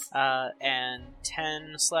hits. and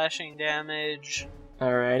 10 slashing damage,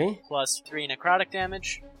 Alrighty. plus 3 necrotic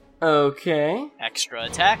damage, Okay. extra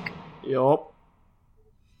attack, Yup.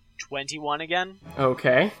 21 again,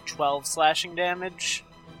 Okay. 12 slashing damage,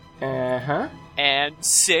 Uh-huh. and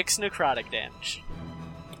 6 necrotic damage.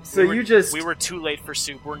 So We were too late for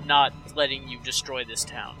soup. We're not letting you destroy this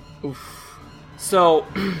town. Oof. So,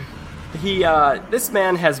 this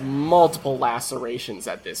man has multiple lacerations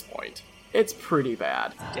at this point. It's pretty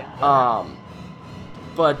bad. Damn.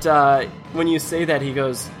 But when you say that, he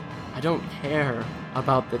goes, I don't care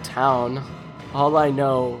about the town. All I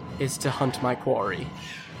know is to hunt my quarry.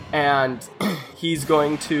 And he's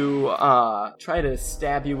going to try to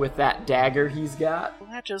stab you with that dagger he's got. Well,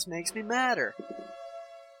 that just makes me madder.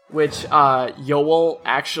 Which Yoel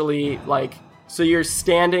actually, so you're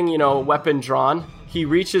standing, weapon drawn. He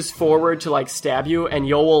reaches forward to, stab you, and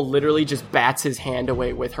Yoel literally just bats his hand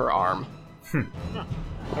away with her arm.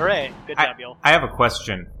 Hooray. Good job, Yoel. I have a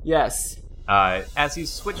question. Yes. As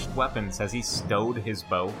he's switched weapons, has he stowed his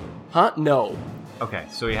bow? Huh? No. Okay,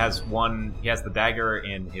 so he has the dagger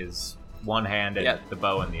in his one hand and the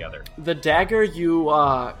bow in the other. The dagger,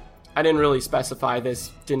 I didn't really specify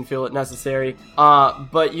this, didn't feel it necessary,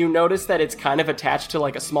 but you notice that it's kind of attached to,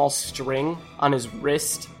 a small string on his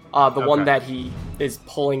wrist, one that he is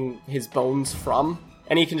pulling his bones from,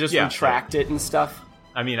 and he can just retract it and stuff.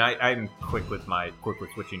 I mean, I'm quick with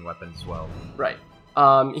switching weapons as well. Right.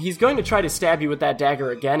 He's going to try to stab you with that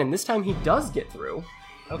dagger again, and this time he does get through.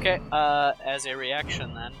 Okay, as a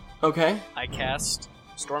reaction then, Okay. I cast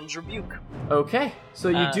Storm's Rebuke. Okay. So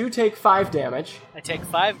you do take 5 damage. I take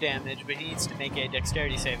 5 damage, but he needs to make a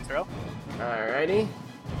dexterity saving throw. Alrighty.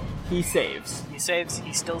 He saves. He saves,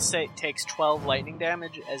 he still takes 12 lightning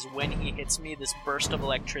damage, as when he hits me, this burst of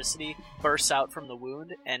electricity bursts out from the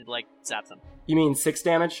wound and, zaps him. You mean 6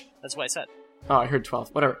 damage? That's what I said. Oh, I heard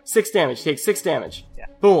 12. Whatever. 6 damage. Take 6 damage. Yeah.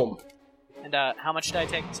 Boom. And, how much did I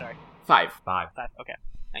take? Sorry. 5. 5. Okay.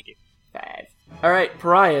 Thank you. 5. Alright,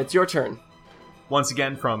 Pariah, it's your turn. Once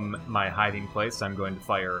again, from my hiding place, I'm going to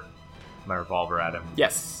fire my revolver at him.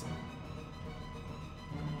 Yes.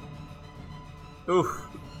 Oof.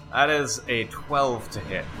 That is a 12 to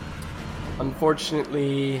hit.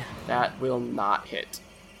 Unfortunately, that will not hit.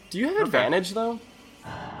 Do you have advantage, though?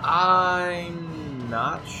 I'm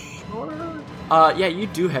not sure. Yeah, you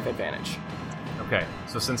do have advantage. Okay,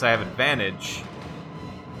 so since I have advantage,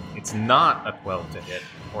 it's not a 12 to hit,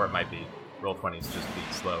 or it might be. Roll20 is just being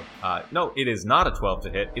slow. No, it is not a 12 to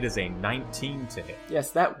hit. It is a 19 to hit. Yes,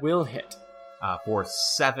 that will hit. For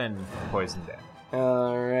 7 poison damage.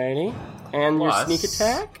 Alrighty. And Plus- your sneak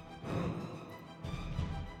attack?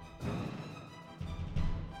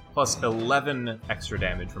 Plus 11 extra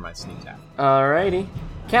damage for my sneak attack. Alrighty.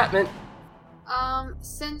 Catmint.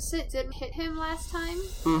 Since it didn't hit him last time,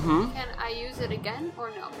 Mm-hmm. can I use it again or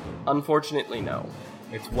no? Unfortunately, no.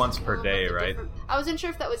 It's once per day, right? I wasn't sure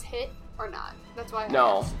if that was hit or not. That's why I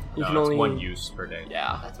No. asked. You No, can it's only... 1 use per day.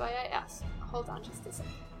 Yeah. That's why I asked. hold on just a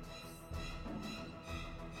second.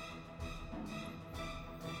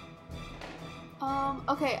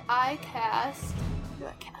 Okay, I cast... Who do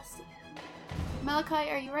I cast again? Malachi,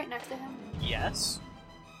 are you right next to him? Yes.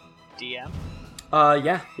 DM.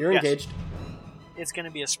 Yeah, you're Yes. engaged. It's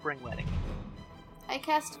gonna be a spring wedding. I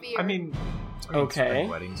cast Fear. I mean, Okay. spring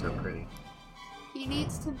weddings are pretty. He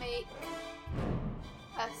needs to make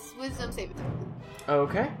a wisdom saving throw.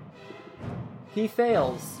 Okay. He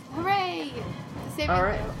fails. Hooray! The saving All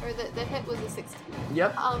right. throw, or the hit was a 16.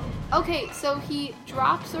 Yep. Okay, so he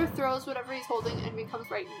drops or throws whatever he's holding and becomes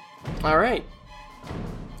frightened. All right.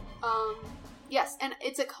 Yes, and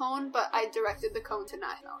it's a cone, but I directed the cone to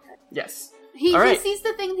not hit Malachi. Yes. He All right. sees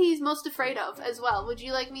the thing he's most afraid of as well. Would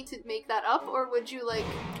you like me to make that up, or would you like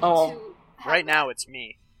Oh. to have Right that? now, it's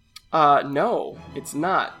me. No, it's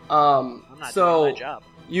not. I'm not So doing my job.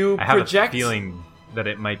 you I have project. a feeling that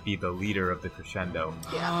it might be the leader of the crescendo.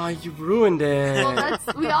 Ah, you ruined it. Well,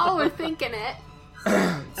 we all were thinking it.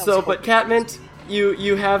 So, but Catmint,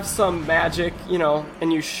 you have some magic,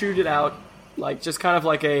 and you shoot it out, like just kind of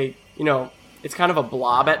like a, it's kind of a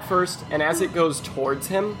blob at first, and as it goes towards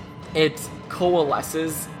him, it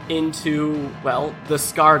coalesces into, well, the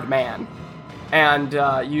scarred man. And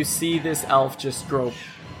you see this elf just grow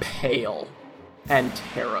pale and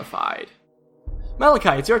terrified. Malachi,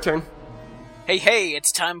 it's your turn. Hey,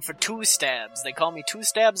 it's time for 2 stabs. They call me 2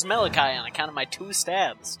 stabs Malachi on account of my 2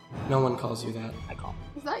 stabs. No one calls you that. I call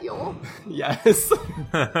Is that Yol? Yes.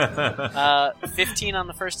 15 on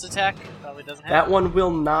the first attack. Probably doesn't hit. That one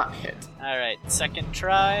will not hit. Alright, second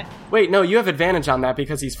try. Wait, no, you have advantage on that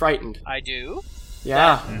because he's frightened. I do.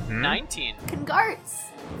 Yeah, 19. Congrats!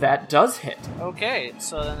 that does hit. Okay,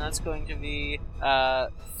 so then that's going to be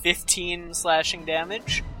 15 slashing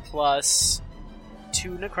damage plus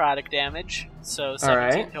 2 necrotic damage, so 17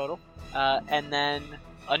 Alright. total. And then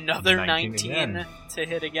another 19 again. to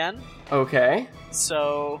hit again. Okay.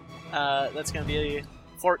 So that's going to be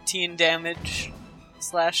 14 damage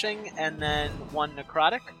slashing and then 1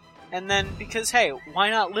 necrotic. And then, because, hey, why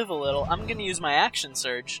not live a little, I'm going to use my action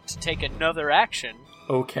surge to take another action.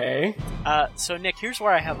 Okay. So, Nick, here's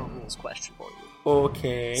where I have a rules question for you.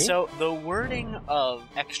 Okay. So, the wording of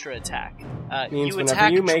extra attack means you whenever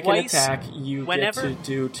attack you make twice, an attack, you whenever- get to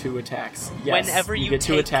do 2 attacks. Yes, Whenever you you get to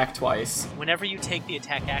take- attack twice. whenever you take the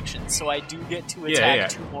attack action. So, I do get to Yeah, attack yeah.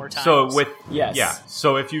 2 more times. So with Yes. yeah,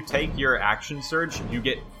 so if you take your action surge, you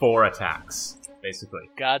get 4 attacks, basically.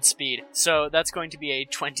 Godspeed. So, that's going to be a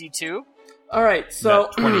 22. All right, so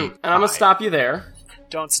That's 25. and I'm gonna stop you there.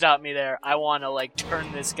 Don't stop me there. I want to,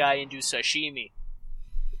 turn this guy into sashimi.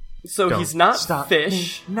 So Don't he's not stop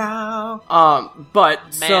fish. me now. But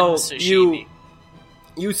Man so sashimi.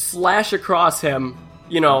 you slash across him.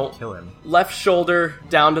 Kill him. Left shoulder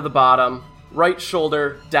down to the bottom, right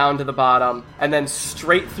shoulder down to the bottom, and then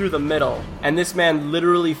straight through the middle. And this man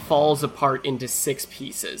literally falls apart into 6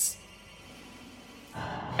 pieces.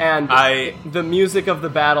 And the music of the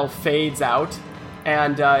battle fades out,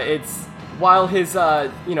 and it's while his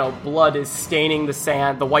blood is staining the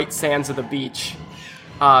sand, the white sands of the beach.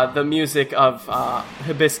 The music of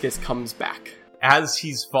Hibiscus comes back. As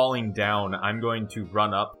he's falling down, I'm going to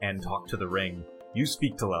run up and talk to the ring. You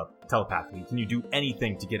speak telepathically. Can you do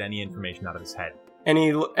anything to get any information out of his head?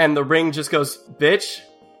 And the ring just goes, bitch,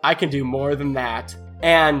 I can do more than that.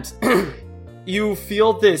 And you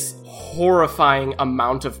feel this horrifying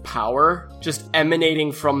amount of power just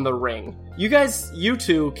emanating from the ring. You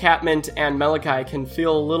two, Catmint and Malachi, can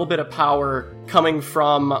feel a little bit of power coming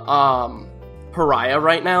from Pariah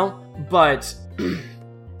right now, but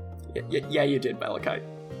yeah, you did, Malachi.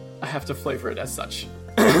 I have to flavor it as such.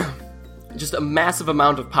 Just a massive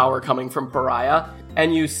amount of power coming from Pariah,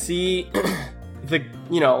 and you see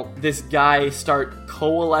this guy start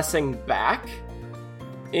coalescing back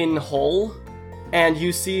in whole, and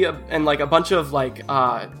you see a bunch of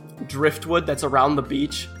driftwood that's around the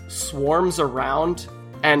beach swarms around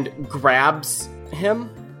and grabs him,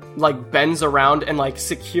 bends around and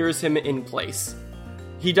secures him in place.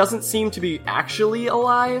 He doesn't seem to be actually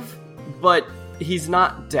alive, but he's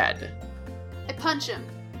not dead. I punch him.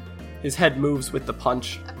 His head moves with the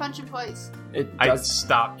punch. I punch him twice. It I does.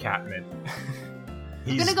 stop Catmint. I'm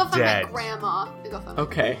He's gonna go find dead. my grandma. I'm gonna go find my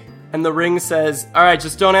Okay. And the ring says, alright,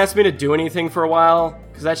 just don't ask me to do anything for a while,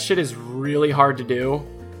 because that shit is really hard to do.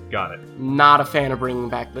 Got it. Not a fan of bringing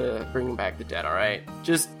back the dead, alright?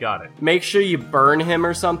 Just Got it. make sure you burn him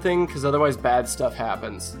or something, because otherwise bad stuff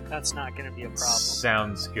happens. That's not going to be a problem.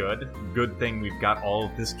 Sounds good. Good thing we've got all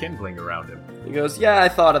of this kindling around him. He goes, yeah, I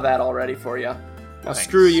thought of that already for you. Now Thanks.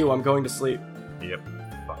 screw you, I'm going to sleep. Yep.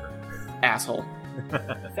 Fucker. Asshole.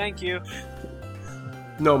 Thank you.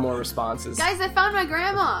 No more responses. Guys, I found my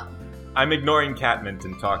grandma. I'm ignoring Catmint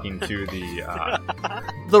and talking to the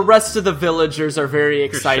The rest of the villagers are very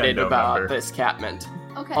excited Crescendo about member. this Catmint.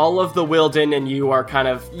 Okay. All of the Wilden and you are kind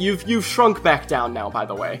of... You've shrunk back down now, by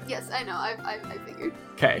the way. Yes, I know. I figured.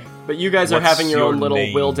 Okay, but you guys are What's having your your own little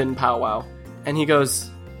name? Wilden powwow. And he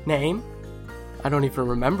goes, Name? I don't even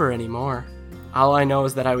remember anymore. All I know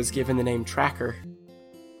is that I was given the name Tracker.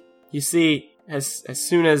 You see, as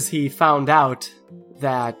soon as he found out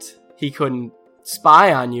that he couldn't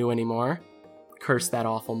spy on you anymore, curse that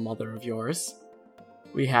awful mother of yours,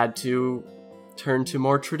 we had to turn to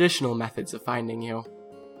more traditional methods of finding you.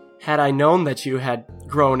 Had I known that you had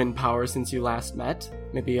grown in power since you last met,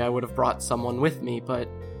 maybe I would have brought someone with me, but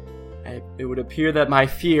it would appear that my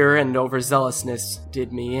fear and overzealousness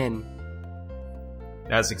did me in.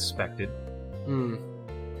 as expected. Hmm.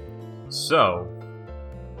 So,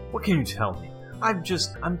 what can you tell me?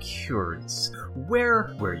 I'm curious.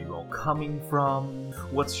 Where are you all coming from?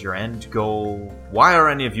 What's your end goal? Why are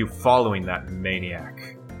any of you following that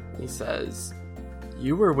maniac? He says,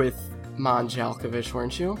 You were with Monjalkovich,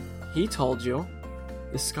 weren't you? He told you.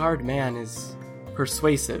 The scarred man is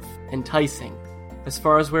persuasive, enticing. As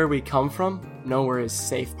far as where we come from, nowhere is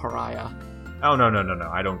safe, pariah. Oh, no,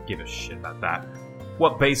 I don't give a shit about that.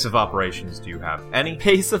 What base of operations do you have? Any?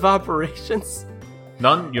 Base of operations?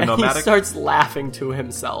 None? You're And nomadic? he starts laughing to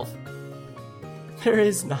himself. There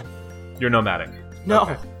is none. You're nomadic. No,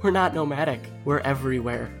 Okay. we're not nomadic. We're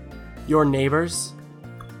everywhere. Your neighbors,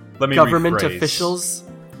 Let me government rephrase. officials,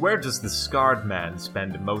 Where does the scarred man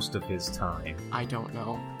spend most of his time? I don't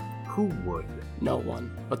know. Who would? No one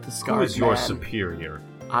but the Who scarred is your man. superior?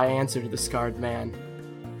 I answer to the scarred man.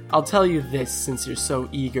 I'll tell you this since you're so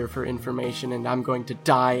eager for information and I'm going to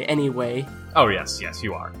die anyway. Oh, yes,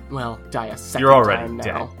 you are. Well, die a 2nd You're already time now.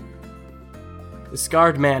 dead. The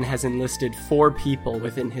scarred man has enlisted 4 people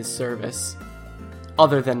within his service,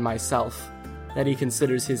 other than myself, that he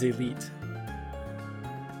considers his elite.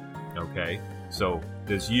 Okay, so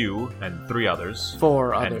there's you and 3 others.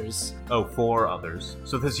 4 And- others. Oh, 4 others.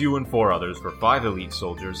 So there's you and 4 others for 5 elite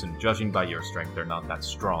soldiers, and judging by your strength, they're not that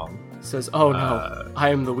strong, Says, oh no, I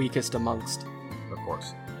am the weakest amongst. of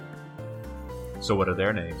course. So what are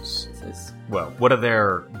their names? Says, Well, what are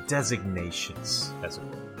their designations, as it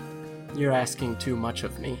were? you're asking too much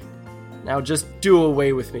of me. Now just do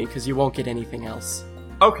away with me, because you won't get anything else.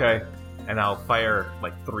 Okay. And I'll fire,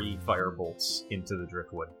 3 firebolts into the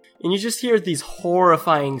driftwood. And you just hear these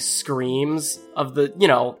horrifying screams of the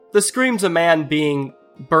screams a man being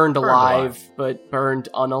burned alive, but burned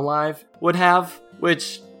unalive would have,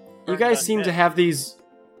 which you guys seem to have these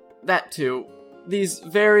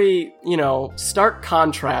very, stark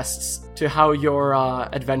contrasts to how your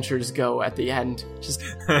adventures go at the end. Just,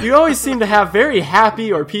 you always seem to have very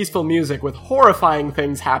happy or peaceful music with horrifying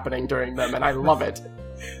things happening during them, and I love it.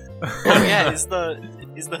 Oh yeah, is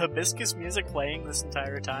the hibiscus music playing this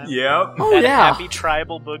entire time? Yep. Oh That yeah. happy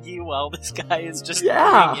tribal boogie while this guy is just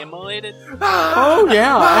Yeah. being immolated? Oh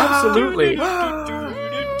yeah, absolutely.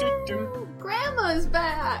 Grandma's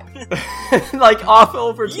back. Like off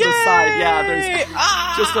over to the side, yeah, there's Yay!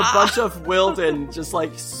 just a bunch of Wilden just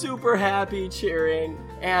super happy cheering,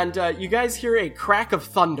 and you guys hear a crack of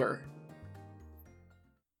thunder.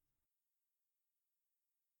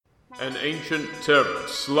 An ancient terror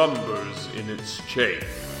slumbers in its chains.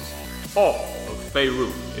 All of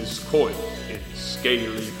Faerun is coiled in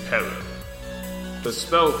scaly peril. The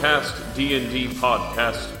Spellcast D&D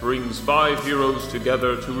podcast brings 5 heroes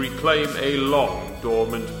together to reclaim a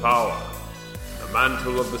long-dormant power. The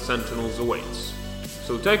mantle of the Sentinels awaits.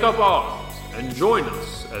 So take up arms and join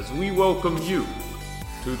us as we welcome you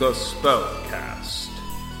to the Spellcast.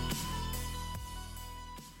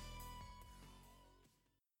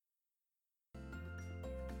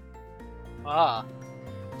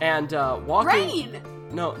 And walking. Rain.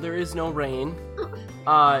 No, there is no rain.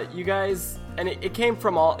 You guys, and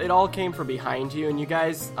it all came from behind you, and you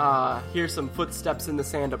guys hear some footsteps in the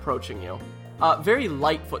sand approaching you. Very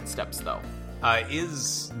light footsteps, though.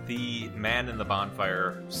 Is the man in the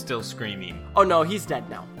bonfire still screaming? Oh no, he's dead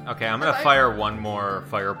now. Okay, I'm gonna fire one more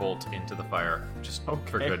firebolt into the fire, just for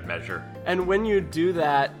Okay. good measure. And when you do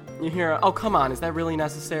that, you hear, "Oh come on, is that really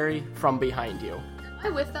necessary?" from behind you. Am I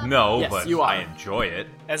with them? No, Yes, but you are. I enjoy it.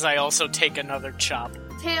 As I also take another chop.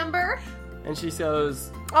 Timbre. And she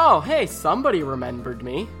goes, "Oh hey, somebody remembered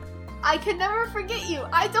me." I can never forget you.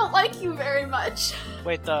 I don't like you very much.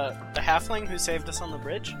 Wait, the halfling who saved us on the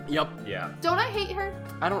bridge? Yep, Yeah, Don't I hate her?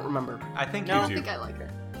 I don't remember. I think No. I you don't do. think I like her.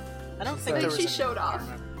 I don't She think said- there Like was she showed off.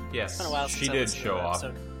 Yes, It's been a while she since I did listened to show that off.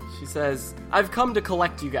 episode. She says, "I've come to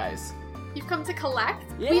collect you guys. You've come to collect?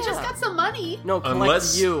 Yeah. We just got some money. No, collect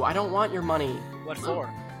Unless- you. I don't want your money. What for?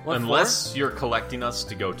 What Unless you're collecting us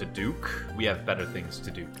to go to Duke, we have better things to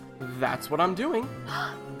do. for? That's what I'm doing.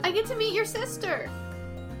 I get to meet your sister.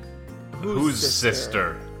 Whose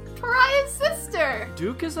sister? Pariah's sister.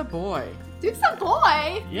 Duke is a boy. Duke's a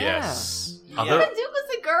boy. Yes. Yeah. Even Duke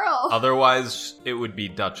was a girl. Otherwise, it would be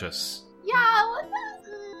Duchess. Yeah, what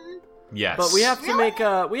the... Yes. But we have to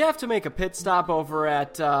Really? make a pit stop over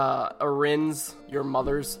at Arin's, your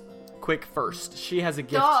mother's, quick first. She has a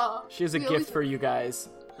gift. Duh. She has a We gift always- for you guys.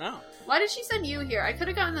 Oh. Why did she send you here? I could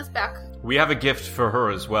have gotten this back. We have a gift for her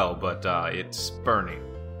as well, but it's burning.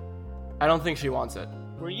 I don't think she wants it.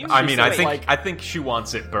 Were you? I mean, I said, think like- I think she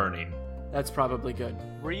wants it burning. That's probably good.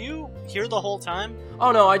 Were you here the whole time?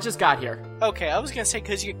 Oh no, I just got here. Okay, I was gonna say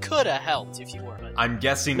because you could have helped if you were. But... I'm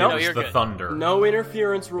guessing No, it was you're the good. thunder. No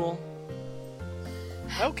interference rule.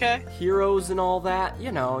 Okay. Heroes and all that,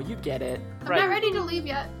 you know, you get it. I'm Right. not ready to leave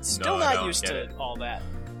yet. Still No, I not don't used get to it. all that.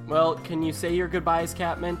 Well, can you say your goodbyes,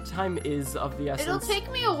 Catmint? Time is of the essence. It'll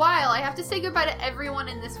take me a while. I have to say goodbye to everyone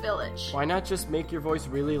in this village. Why not just make your voice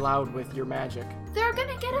really loud with your magic? They're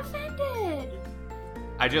gonna get offended.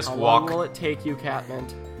 I just How walk. long will it take you,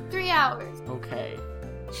 Catmint? 3 hours. Okay.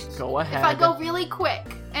 Go ahead. If I go really quick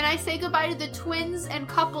and I say goodbye to the twins and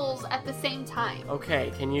couples at the same time.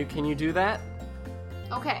 Okay, can you do that?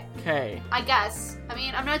 Okay, Okay. I guess. I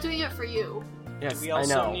mean, I'm not doing it for you. Yes, Do we I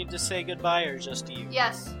also know. need to say goodbye, or just you?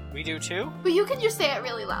 Yes. We do too. But you can just say it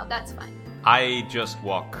really loud. That's fine. I just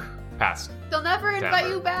walk past. They'll never invite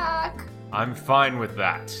Damn it. you back. I'm fine with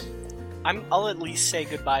that. I'll at least say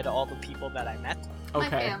goodbye to all the people that I met. My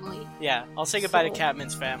Okay. family. Yeah, I'll say goodbye to So-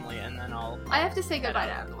 Catman's family, and then I'll. I have to say goodbye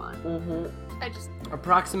to everyone. Mm-hmm. I just,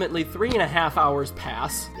 Approximately 3.5 hours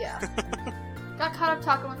pass. yeah. Got caught up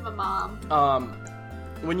talking with my mom.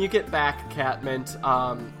 When you get back, Catmint,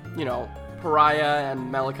 you know, Pariah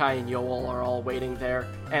and Malachi and Yoel are all waiting there,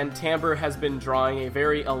 and Tamber has been drawing a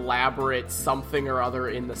very elaborate something or other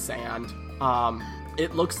in the sand.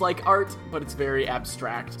 It looks like art, but it's very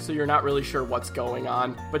abstract, so you're not really sure what's going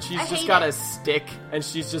on. But she's I just hate got it. a stick, and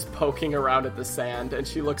she's just poking around at the sand, and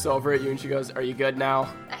she looks over at you and she goes, "Are you good now?"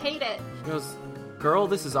 I hate it. She goes, "Girl,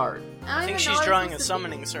 this is art." I, don't I think even know she's what I'm drawing a supposed to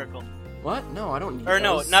summoning circle. What? No, I don't need Or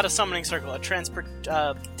no, those. not a summoning circle, a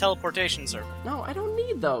teleportation circle. No, I don't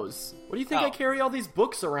need those. What do you think I Oh. carry all these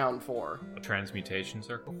books around for? A transmutation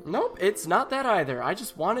circle? Nope, it's not that either. I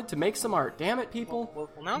just wanted to make some art. Damn it, people. Well,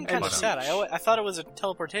 now I'm kind of And- sad. I thought it was a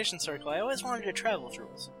teleportation circle. I always wanted to travel through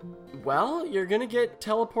this. Well, you're gonna get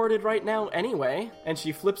teleported right now anyway. And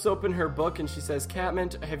she flips open her book and she says,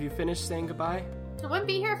 "Catmint, have you finished saying goodbye?" I wouldn't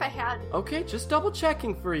be here if I had. Okay, just double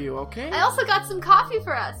checking for you, okay? I also got some coffee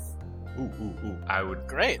for us. Ooh. I would.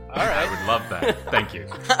 Great. All I right. would love that. Thank you.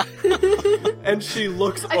 And she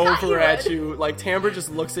looks I thought over you at would. you, like Tamber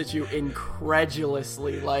just looks at you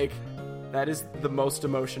incredulously, like, that is the most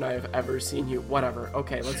emotion I have ever seen you. Whatever.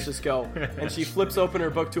 Okay, let's just go. And she flips open her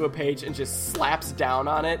book to a page and just slaps down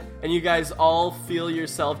on it. And you guys all feel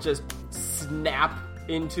yourself just snap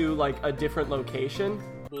into, like, a different location.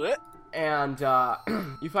 Blech. And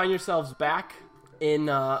you find yourselves back in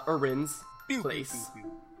Arin's place.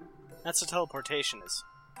 That's what teleportation is.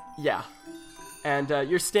 Yeah. And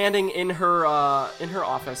you're standing in her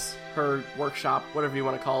office, her workshop, whatever you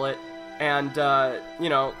want to call it. And, you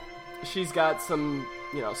know, she's got some,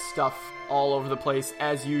 you know, stuff all over the place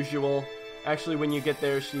as usual. Actually, when you get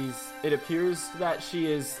there, it appears that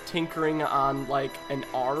she is tinkering on, like, an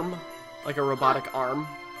arm, like a robotic arm.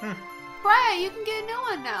 Pariah, you can get a new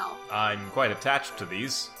one now. I'm quite attached to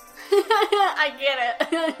these. I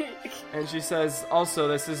get it. And she says, also,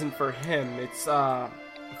 this isn't for him, it's,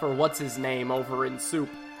 for what's-his-name over in Soup.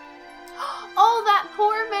 Oh, that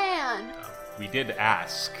poor man. We did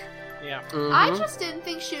ask. Yeah. I Mhm. just didn't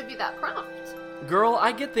think she would be that prompt. Girl,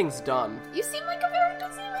 I get things done. You seem like a very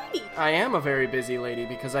busy lady. I am a very busy lady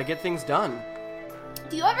because I get things done.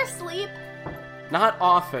 Do you ever sleep? Not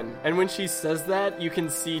often. And when she says that, you can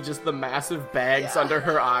see just the massive bags Yeah. under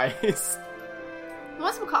her eyes. You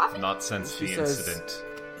want some coffee? Not since She the says- incident.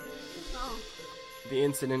 Oh. The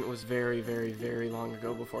incident was very, very, very long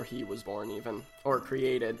ago before he was born even. Or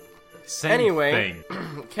created. Same Anyway,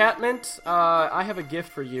 thing. Catmint, I have a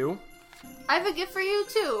gift for you. I have a gift for you,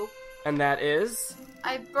 too. And that is...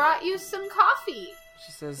 I brought you some coffee.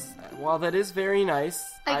 She says, while that is very nice,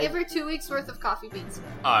 I give her 2 weeks worth of coffee beans.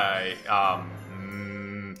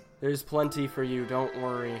 there's plenty for you, don't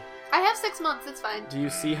worry. I have 6 months, it's fine. Do you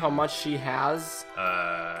see how much she has?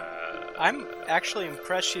 I'm actually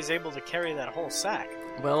impressed she's able to carry that whole sack.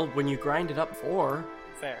 Well, when you grind it up 4...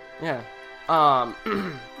 Fair. Yeah.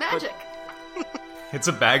 Magic. It's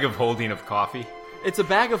a bag of holding of coffee. It's a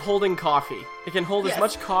bag of holding coffee. It can hold as Yes.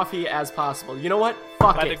 much coffee as possible. You know what?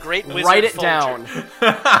 Fuck By it. the great wizard Write it Folger. down.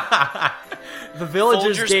 The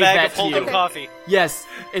villagers Folger's gave bag that of to holding you. coffee. Yes,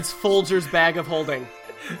 it's Folger's bag of holding.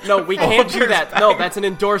 No, we can't do Folger's that. bag. No, that's an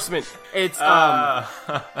endorsement. It's And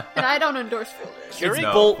I don't endorse Folgers. Curie?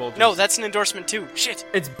 Bol- Folgers. No, that's an endorsement too. Shit.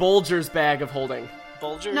 it's Bulger's bag of holding.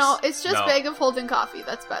 Bulgers? No, it's just No. bag of holding coffee.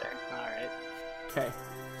 That's better. Alright. Okay.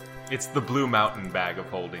 It's the Blue Mountain bag of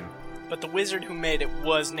holding. But the wizard who made it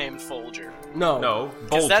was named Folger. No. No,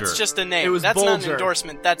 Because Bolger. that's just a name. It was That's not an Bolger.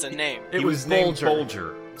 endorsement, that's a name. It He was named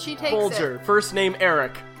Bulger. She takes Bulger. First name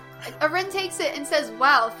Eric. it. Arin takes it and says,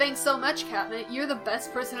 "Wow, thanks so much, Catnip. You're the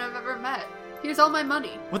best person I've ever met. Here's all my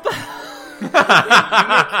money." What the?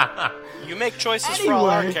 You make choices for all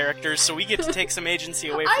our Anyway. characters, so we get to take some agency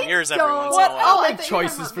away from I yours every don't. once What? in a while. I'll I make thought you were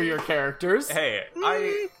choices about for me. your characters. Hey,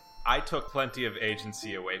 I took plenty of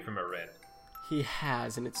agency away from Arin. He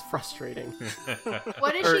has, and it's frustrating.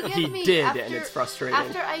 What did Or she give he me? did, after, and it's frustrating.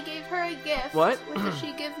 After I gave her a gift, What? did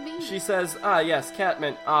she give me? She says, yes,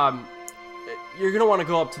 Catmint, you're gonna want to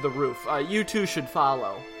go up to the roof. You two should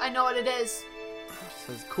follow. I know what it is.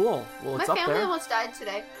 She says, cool. Well, My it's up family there. almost died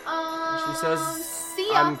today. She says, see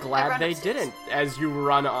ya. I'm I glad run they upstairs. didn't, as you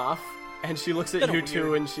run off. And she looks at Kinda you two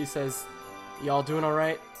weird. and she says, y'all doing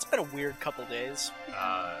alright? It's been a weird couple days.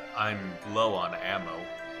 I'm low on ammo.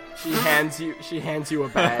 She hands you a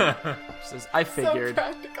bag. She says, I So figured.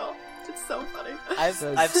 practical. It's so funny.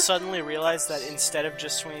 Says- I've suddenly realized that instead of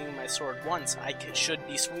just swinging my sword once, I should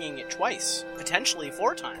be swinging it twice. Potentially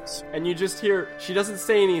 4 times. And you just hear, she doesn't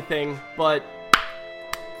say anything, but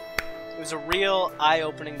It was a real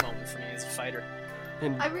eye-opening moment for me as a fighter.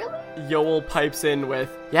 and I really. Yoel pipes in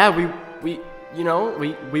with, yeah,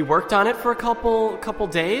 we worked on it for a couple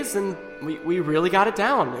days and we really got it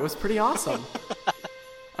down. It was pretty awesome.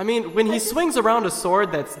 I mean, when he swings around a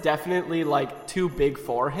sword that's definitely like too big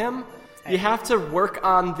for him, you have to work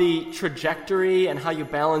on the trajectory and how you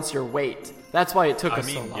balance your weight. That's why it took I us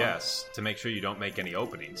so mean, long. yes, to make sure you don't make any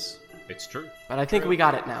openings. It's true. But I think we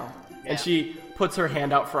got it now. Yeah. And she puts her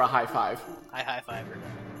hand out for a high five. I high-five her.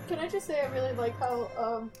 Can I just say I really like how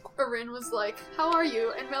Arin was like, "How are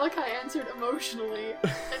you?" and Malachi answered emotionally,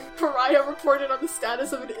 and Pariah reported on the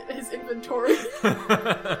status of his inventory.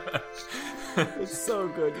 It's so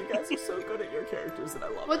good. You guys are so good at your characters and I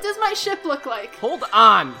love What it. does my ship look like? Hold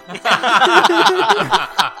on!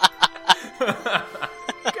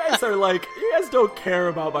 You guys are like, you guys don't care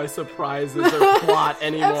about my surprises or plot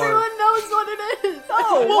anymore. Everyone knows what it is.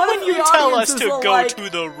 Oh, Well, what when if you the tell audience us is to all go like, to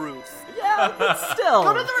the roof. Yeah, but still.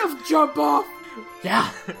 Go to the roof, jump off.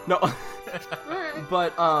 Yeah. No. Alright.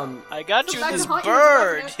 But, I got So you back to this haunt you,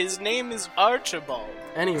 bird. Revenant. His name is Archibald.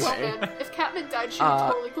 anyway. Well, man, if Catman died, she would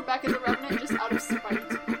totally go back as a Revenant just out of spite.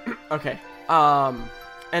 Okay.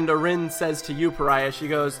 And Arin says to you, Pariah, she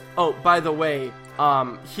goes, oh, by the way,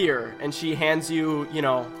 here. And she hands you,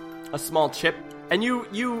 a small chip. And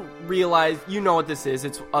you realize, you know what this is.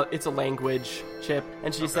 It's a language chip.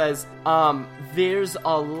 And she says, there's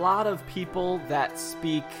a lot of people that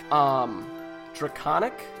speak,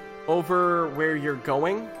 Draconic over where you're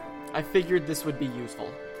going. I figured this would be useful.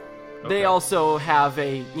 They Okay. also have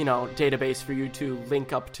a, database for you to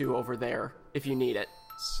link up to over there if you need it.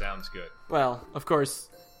 Sounds good. Well, of course,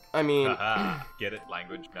 I mean, Haha. Get it?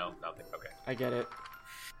 Language? No, nothing. Okay. I get it.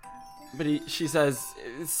 But she says,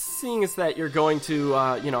 seeing as that you're going to,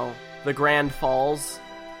 the Grand Falls,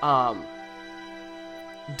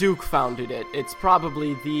 Duke founded it. It's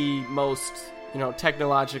probably the most,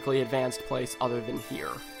 technologically advanced place other than here.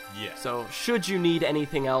 Yeah. So, should you need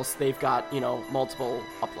anything else, they've got, multiple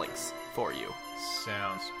uplinks for you.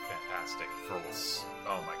 Sounds fantastic.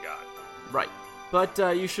 Oh my god. Right. But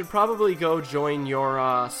you should probably go join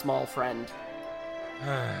your small friend.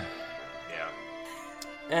 Yeah.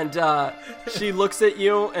 And she looks at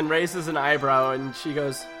you and raises an eyebrow, and she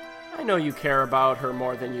goes, I know you care about her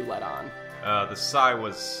more than you let on. The sigh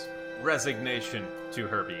was resignation to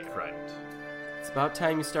her being friend. It's about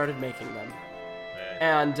time you started making them. Eh.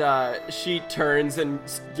 And she turns and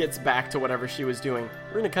gets back to whatever she was doing.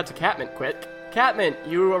 We're gonna cut to Catmint quick. Catmint,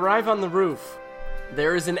 you arrive on the roof.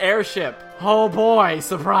 There is an airship. Oh boy,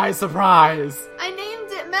 surprise, surprise. I named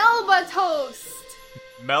it Melba Toast.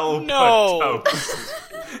 Melba No. toast.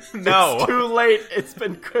 No. It's too late. It's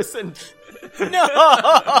been christened. No!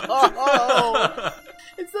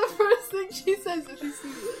 It's the first thing she says if she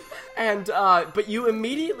sees it. And, but you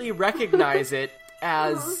immediately recognize it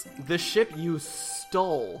as the ship you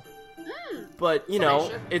stole. But,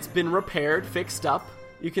 Spaceship. it's been repaired, fixed up.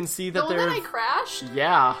 You can see The that one there... that I crashed?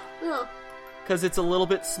 Yeah, Oh. because it's a little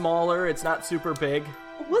bit smaller. It's not super big.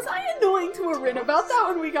 Was I annoying to Arin about that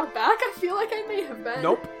when we got back? I feel like I may have been.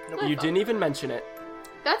 Nope. I You thought- didn't even mention it,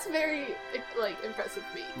 That's very, like, impressive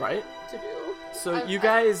of me right? to do. So you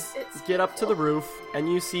guys it's get up to the beautiful. roof,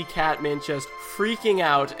 and you see Catmint just freaking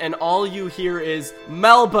out, and all you hear is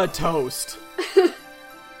Melba toast.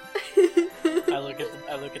 I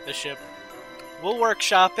look at the ship. We'll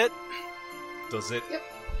workshop it. Does it? Yep.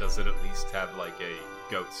 Does it at least have like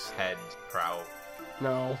a goat's head prow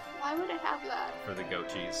No. Why would it have that? for the goat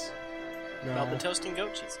cheese? Melba No. toast and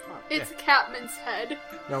goat cheese. Come on. It's Catman's head.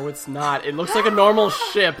 No, it's not. It looks like a normal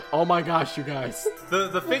ship. Oh my gosh, you guys.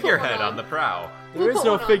 The figurehead on the prow. There We'll is put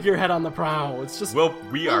no one on. figure-head on the prow. It's just... Well,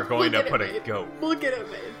 we are We'll going to get it put a made. goat, We'll get it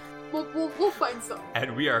made. We'll find some.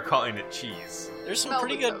 and we are calling it cheese. There's some Melba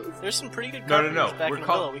pretty good. toast. There's some pretty good. No, no, no, carpenters back we're in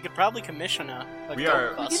call- Willow. We could probably commission a We goat are-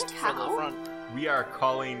 We bust get a for the cow? front. We are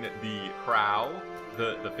calling the prow,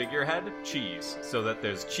 the figurehead, cheese, so that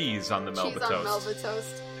there's cheese on the Melba Cheese on toast. Melba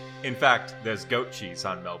toast. In fact, there's goat cheese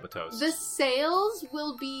on Melba toast. The sails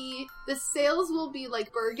will be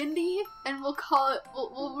like burgundy, and we'll call it.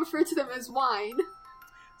 We'll refer to them as wine.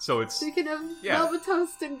 So it's So you can have Yeah. Melba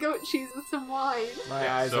toast and goat cheese with some wine. My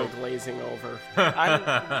Yeah, eyes so- are glazing over.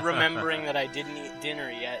 I'm remembering that I didn't eat dinner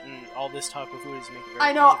yet, and all this talk of food is making me very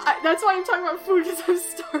I know. hungry. That's why I'm talking about food, because I'm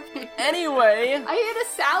starving. Anyway, I ate a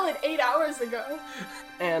salad 8 hours ago.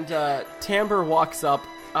 and Tamber walks up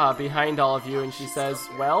behind all of you, and she says,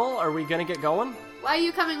 well, are we gonna get going? Why are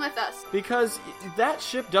you coming with us? Because that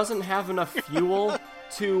ship doesn't have enough fuel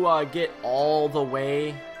to get all the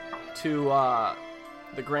way to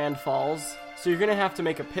the Grand Falls. So you're gonna have to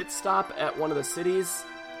make a pit stop at one of the cities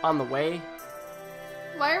on the way.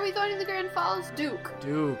 Why are we going to the Grand Falls? Duke.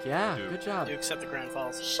 Duke, yeah, Duke. good job. You accept the Grand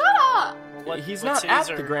Falls. Shut up! Well, He's what not cities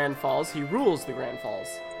at the are- Grand Falls, he rules the Grand Falls.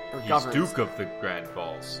 Or he's governs. Duke of the Grand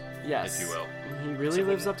Falls, Yes. if you will. He really So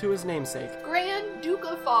lives up to his namesake. Grand Duke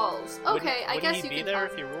of Falls. Okay, I Wouldn't guess he you be can there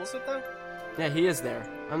come. if he rules it though. Yeah, he is there.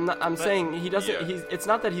 I'm saying he doesn't. Yeah. It's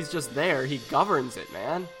not that he's just there. He governs it,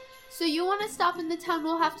 man. So you want to stop in the town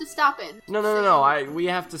we'll have to stop in? No. We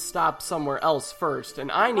have to stop somewhere else first,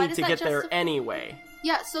 and I Why need does to that get there justify- anyway.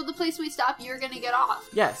 Yeah, so the place we stop, you're gonna get off.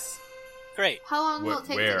 Yes. Great. How long will it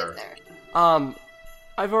take to Where? get there?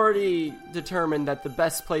 I've already determined that the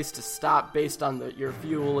best place to stop, based on your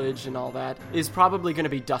fuelage and all that, is probably going to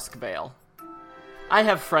be Duskvale. I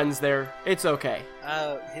have friends there. It's okay.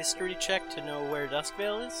 History check to know where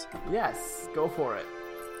Duskvale is. Yes, go for it.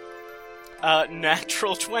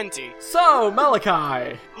 Natural 20. So,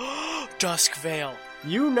 Malachi, Duskvale.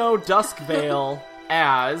 you know Duskvale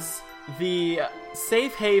as the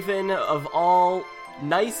safe haven of all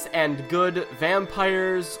nice and good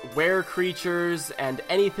vampires, were-creatures, and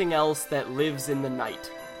anything else that lives in the night.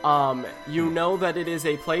 You know that it is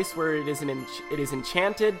a place where it is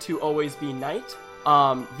enchanted to always be night.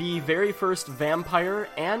 The very first vampire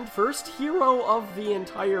and first hero of the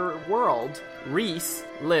entire world, Reese,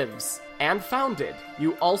 lives and founded.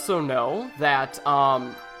 You also know that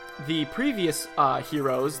the previous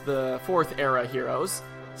heroes, the Fourth Era heroes,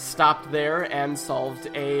 stopped there and solved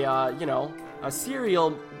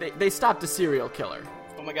they stopped a serial killer.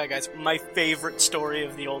 Oh my god, guys, my favorite story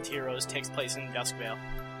of the old heroes takes place in Duskvale.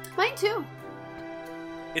 Mine too.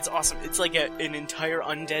 It's awesome. It's like an entire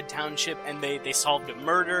undead township, and they solved a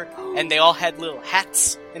murder, and they all had little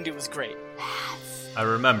hats, and it was great. I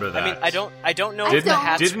remember that. I mean, I don't know if Didn't, the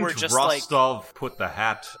hats didn't were just like... Rostov put the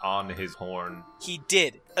hat on his horn? He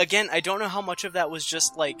did. Again, I don't know how much of that was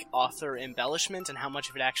just, like, author embellishment and how much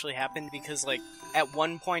of it actually happened, because, like, at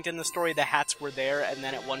one point in the story, the hats were there, and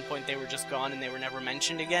then at one point they were just gone and they were never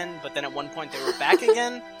mentioned again, but then at one point they were back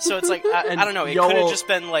again. So it's like, I don't know, it could have just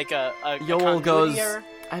been, like, a Yoel continuity goes, error.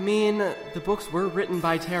 I mean, the books were written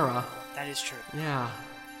by Tara. That is true. Yeah.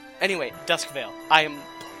 Anyway, Duskvale. I am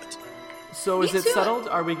pumped. So is Me it too. settled?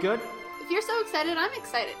 Are we good? If you're so excited, I'm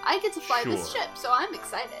excited. I get to fly this Sure. ship, so I'm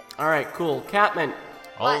excited. Alright, cool. Catman,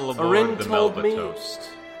 All What? aboard Arin the told Melba me- Toast.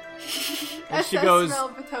 And she SS goes-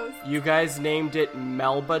 Melba toast. you guys named it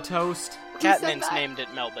Melba Toast? Who said Catman's that? named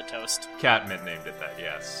it Melba Toast. Catmint named it that,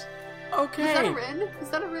 yes. Okay. Is that a Rin? Is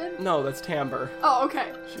that a Rin? No, that's Tamber. Oh,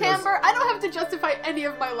 okay. She Tamber, I don't have to justify any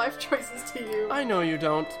of my life choices to you. I know you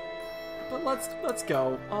don't. But let's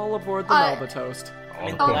go. All aboard the I- Melba Toast. I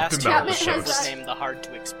mean, All the Oh, last the one Melba Catman has was that- named the Hard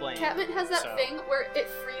to Explain. Catmint has that So- thing where it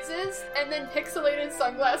freezes, and then pixelated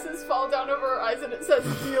sunglasses fall down over her eyes, and it says,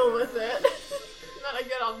 deal with it. And then I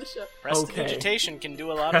get on the ship. Prestidigitation can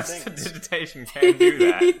do a lot of things. Prestidigitation can do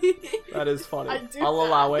that. That is funny. I do I'll that.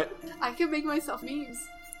 allow it. I can make myself memes.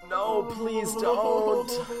 No, please don't.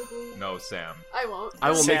 No, Sam. I won't. I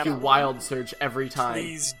will make Sam. you wild search every time.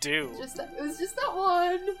 Please do. It was just that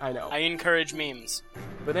one. I know. I encourage memes.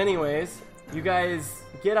 But anyways, you guys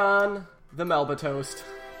get on the Melba Toast.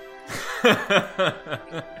 Okay.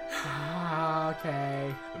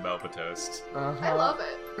 The Melba Toast. I love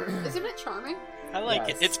it. Isn't it charming? I like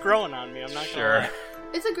Yes. it. It's growing on me. I'm not Sure. gonna lie.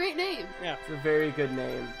 It's a great name. Yeah. It's a very good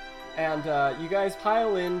name. And you guys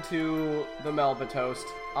pile into the Melba Toast.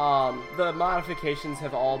 The modifications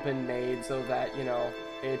have all been made so that,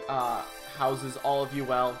 it houses all of you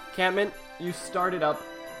well. Campment, you start it up,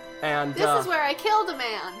 and This is where I killed a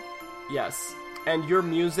man. yes. And your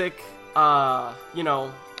music,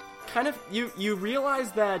 kind of, you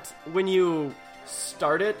realize that when you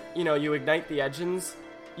start it, you ignite the engines,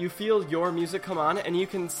 you feel your music come on, and you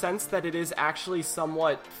can sense that it is actually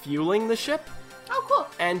somewhat fueling the ship. Oh, cool.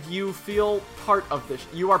 And you feel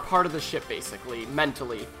you are part of the ship, basically,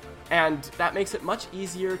 mentally. And that makes it much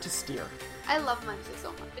easier to steer. I love my music so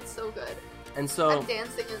much. It's so good. And so, I'm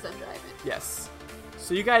dancing as I'm driving. yes.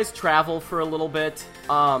 So you guys travel for a little bit.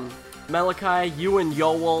 Malachi, you and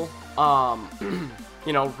Yoel,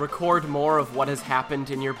 record more of what has happened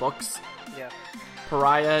in your books. Yeah.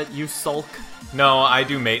 Pariah, you sulk No, I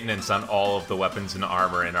do maintenance on all of the weapons and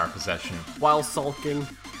armor in our possession. while sulking.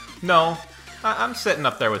 No, I'm sitting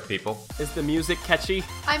up there with people. Is the music catchy?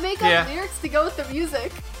 I make Yeah. up lyrics to go with the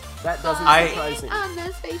music. That doesn't I- surprise me. On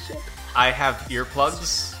the spaceship. I have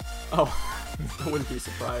earplugs. Oh, I wouldn't be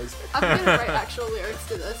surprised. I'm gonna write actual lyrics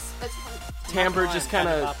to this. That's fun. Timbre Come just on, kind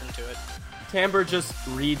kinda of pop into it. Timbre just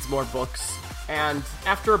reads more books, and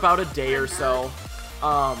after about a day or so,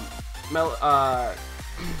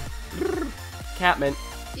 Catmint,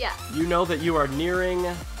 Yeah. you know that you are nearing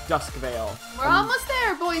Duskvale. We're almost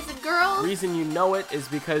there, boys and girls. The reason you know it is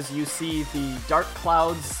because you see the dark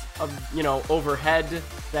clouds of, overhead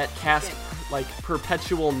that cast, like,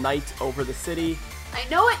 perpetual night over the city, I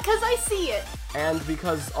know it because I see it. and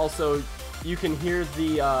because also you can hear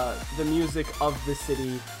the music of the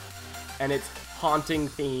city and its haunting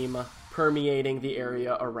theme permeating the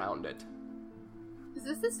area around it. Is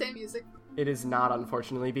this the same music? It is not,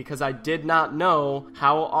 unfortunately, because I did not know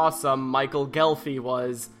how awesome Michael Gelfi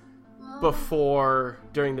was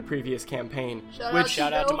during the previous campaign.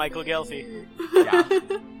 Shout out to Michael Gelfi. Yeah,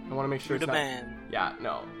 I want to make sure You're it's the not... man. Yeah,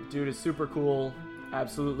 no, dude is super cool.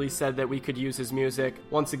 Absolutely said that we could use his music.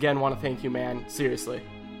 Once again, want to thank you, man. Seriously.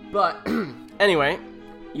 But anyway,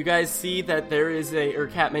 you guys see that there is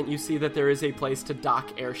Catmint, you see that there is a place to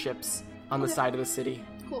dock airships on the side of the city.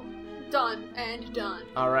 Cool. Done and done.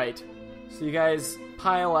 Alright, so you guys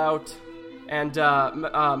pile out, and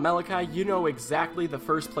Malachi, you know exactly the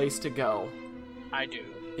first place to go. I do.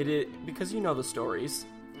 It is, because you know the stories.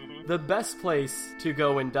 Mm-hmm. The best place to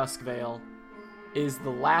go in Duskvale is the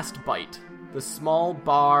Last Bite, the small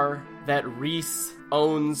bar that Reese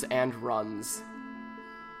owns and runs.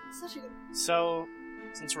 Such a good. So,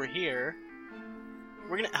 since we're here,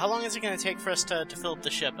 how long is it gonna take for us to fill up the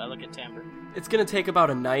ship? I look at Timbre. It's gonna take about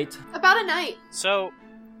a night. About a night. So,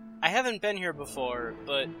 I haven't been here before,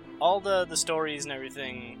 but all the stories and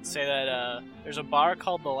everything say that there's a bar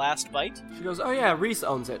called The Last Bite. She goes, oh yeah, Reese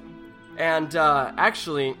owns it. And,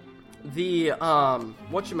 actually, the,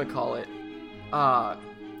 whatchamacallit,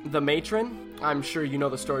 the matron, I'm sure you know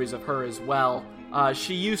the stories of her as well.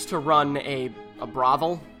 She used to run a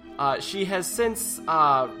brothel. She has since,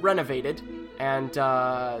 renovated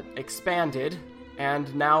and, expanded,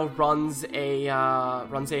 and now runs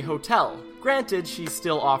a hotel. Granted, she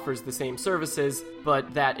still offers the same services,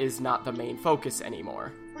 but that is not the main focus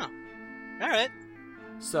anymore. Huh. Alright.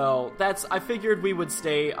 So I figured we would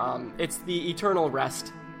stay, it's the Eternal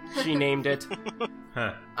Rest, she named it.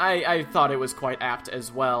 Huh. I thought it was quite apt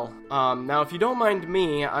as well. Now if you don't mind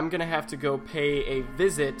me, I'm gonna have to go pay a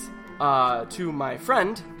visit, to my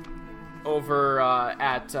friend over,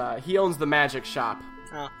 he owns the magic shop.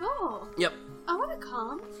 Oh. Yep. I want to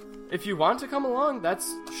come. If you want to come along,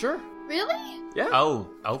 that's, sure. Really? Yeah.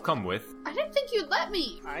 I'll come with. I didn't think you'd let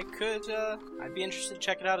me. I could, I'd be interested to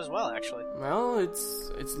check it out as well, actually. Well,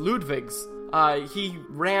 it's Ludwig's. He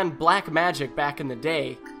ran black magic back in the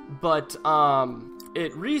day, but,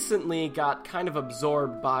 it recently got kind of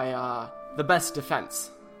absorbed by, the Best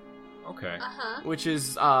Defense, Okay. Uh-huh. which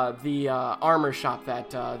is, the, armor shop that,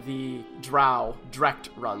 the Drow, Drecht,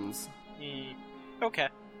 runs. Okay.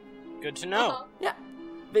 Good to know. Uh-huh. Yeah.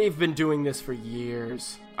 They've been doing this for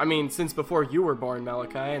years. I mean, since before you were born,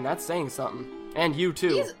 Malachi, and that's saying something. And you,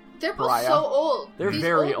 too. They're both Pariah. so old. They're These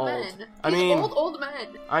very old. old. Men. I These mean- old men.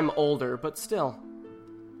 I'm older, but still.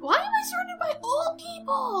 Why am I surrounded by old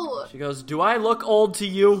people? She goes, do I look old to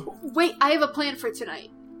you? Wait, I have a plan for tonight.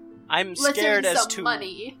 I'm Let's scared earn as some to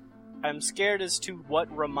money. I'm scared as to what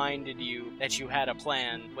reminded you that you had a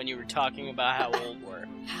plan when you were talking about how old we're.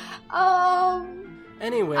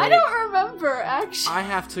 Anyway, I don't remember, actually. I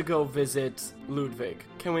have to go visit Ludwig.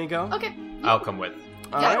 Can we go? Okay. I'll come with.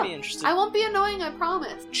 All I'd right. be interested. I won't be annoying, I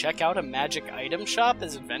promise. Check out a magic item shop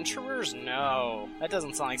as adventurers? No. That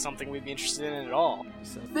doesn't sound like something we'd be interested in at all.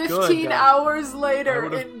 So, 15 good, hours later I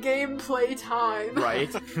would've- in gameplay time.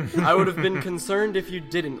 Right. I would have been concerned if you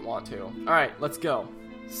didn't want to. Alright, let's go.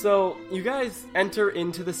 So, you guys enter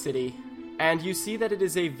into the city, and you see that it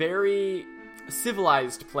is a very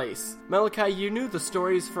civilized place. Malachi, you knew the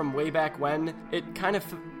stories from way back when.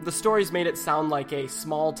 The stories made it sound like a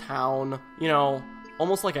small town,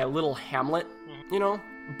 almost like a little hamlet,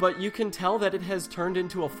 But you can tell that it has turned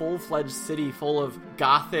into a full-fledged city full of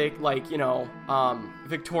Gothic,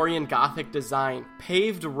 Victorian Gothic design.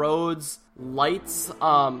 Paved roads, lights,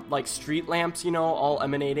 like street lamps, all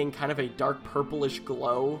emanating kind of a dark purplish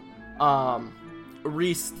glow.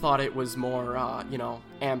 Reese thought it was more,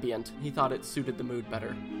 ambient. He thought it suited the mood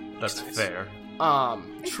better. That's fair.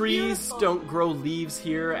 Trees beautiful. don't grow leaves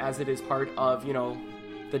here as it is part of,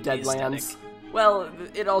 the Deadlands. aesthetic. Well,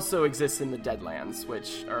 it also exists in the Deadlands,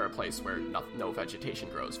 which are a place where no vegetation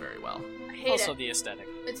grows very well. I hate Also it. the aesthetic.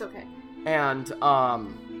 It's okay. And,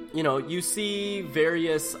 you see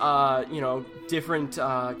various, different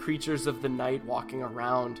creatures of the night walking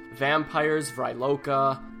around. Vampires,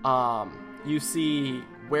 Vryloka, you see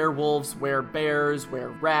werewolves, werebears,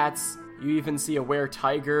 were-rats. You even see a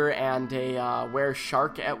were-tiger and a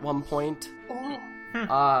were-shark at one point.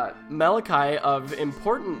 Oh. Malachi, of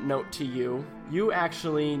important note to you, you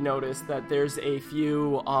actually notice that there's a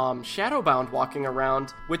few shadowbound walking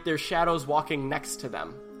around with their shadows walking next to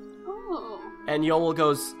them. Oh. And Yoel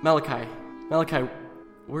goes, Malachi,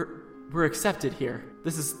 we're accepted here.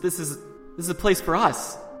 This is a place for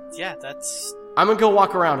us. Yeah, that's I'm gonna go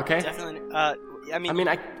walk around, okay? definitely.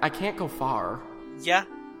 I can't go far. Yeah.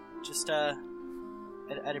 Just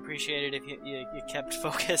I'd appreciate it if you kept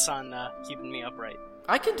focus on keeping me upright.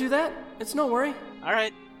 I can do that. It's no worry. All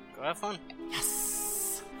right, go have fun.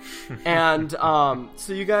 Yes. And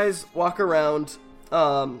so you guys walk around,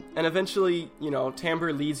 and eventually,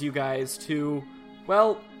 Tamber leads you guys to.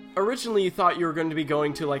 Well, originally you thought you were going to be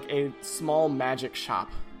going to like a small magic shop.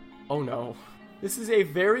 Oh no. This is a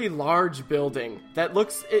very large building that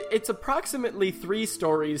it's approximately 3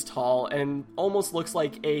 stories tall and almost looks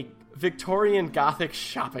like a Victorian Gothic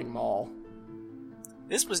shopping mall.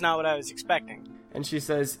 This was not what I was expecting. And she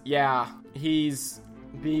says, yeah, he's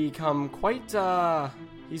become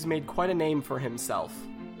he's made quite a name for himself.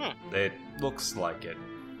 It looks like it.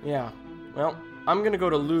 Yeah. Well, I'm gonna go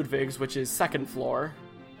to Ludwig's, which is 2nd floor.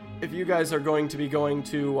 If you guys are going to be going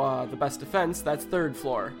to the best defense, that's 3rd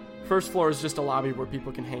floor. 1st floor is just a lobby where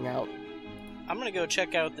people can hang out. I'm gonna go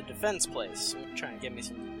check out the defense place. I'm trying to get me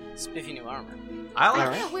some spiffy new armor. I'll I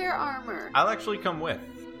Alright. can't wear armor. I'll actually come with.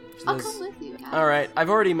 I'll come with you. Alex. Alright, I've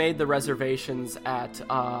already made the reservations at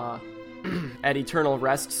at Eternal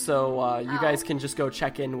Rest, so you guys can just go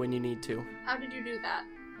check in when you need to. How did you do that?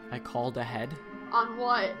 I called ahead. On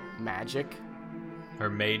what? Magic. Her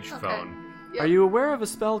mage Okay. phone. Yep. Are you aware of a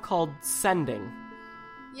spell called Sending?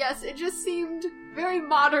 Yes, it just seemed very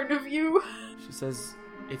modern of you. She says,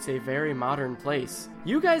 it's a very modern place.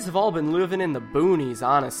 You guys have all been living in the boonies,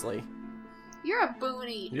 honestly. You're a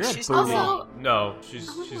boonie. You're a She's boonie. Also, No,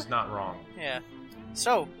 she's not wrong. Yeah.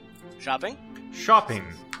 So, shopping? Shopping.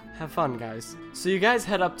 Have fun, guys. So you guys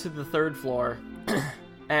head up to the 3rd floor,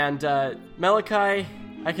 and Malachi,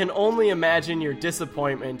 I can only imagine your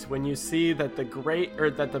disappointment when you see that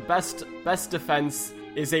the best defense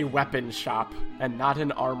is a weapon shop and not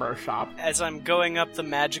an armor shop. As I'm going up the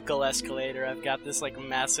magical escalator, I've got this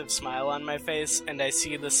massive smile on my face, and I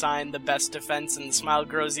see the sign, the best defense, and the smile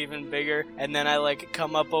grows even bigger, and then I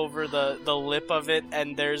come up over the lip of it,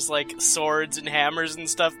 and there's swords and hammers and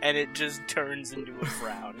stuff, and it just turns into a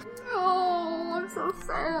frown. oh, I'm so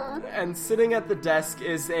sad. And sitting at the desk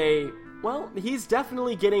is he's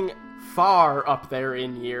definitely getting far up there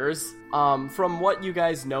in years. From what you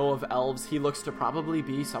guys know of elves, he looks to probably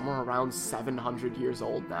be somewhere around 700 years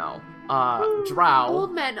old now. Drow.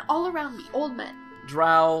 Old men all around me. Old men.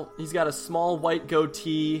 Drow, he's got a small white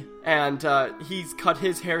goatee, and he's cut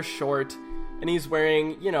his hair short, and he's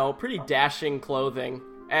wearing, pretty dashing clothing.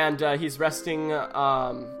 And he's resting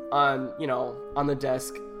on the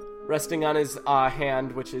desk, resting on his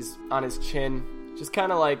hand, which is on his chin, just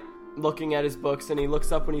kind of looking at his books, and he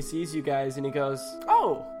looks up when he sees you guys, and he goes,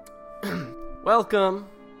 "Oh, welcome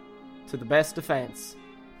to the best defense."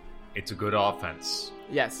 It's a good offense.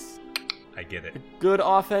 Yes. I get it. Good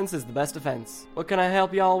offense is the best defense. What can I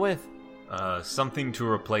help y'all with? Something to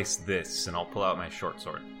replace this, and I'll pull out my short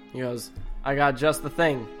sword. He goes, I got just the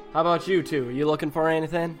thing. How about you two? Are you looking for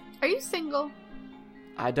anything? Are you single?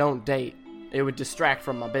 I don't date. It would distract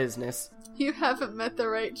from my business. You haven't met the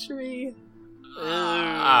right tree.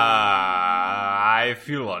 I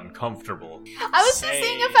feel uncomfortable. I was just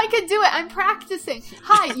seeing if I could do it. I'm practicing.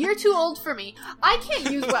 Hi, you're too old for me. I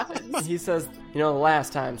can't use weapons. He says, the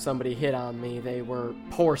last time somebody hit on me, they were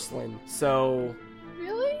porcelain, so...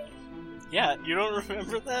 Really? Yeah, you don't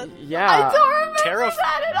remember that? Yeah. I don't remember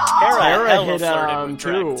that at all. Tara hella hit flirted on with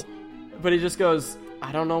too. Direct. But he just goes,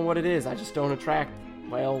 I don't know what it is. I just don't attract,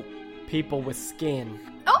 people with skin.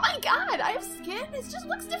 Oh my god, I have skin? It just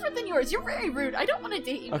looks different than yours. You're very rude. I don't want to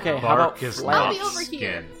date you. Okay, now. how about Bark is flesh? I'll not be over skin.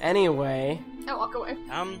 here. Anyway, I walk away.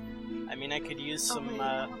 I mean, I could use some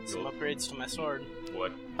upgrades to my sword.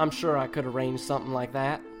 What? I'm sure I could arrange something like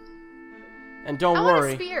that. And don't I want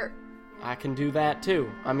worry, a spear. I can do that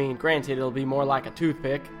too. I mean, granted, it'll be more like a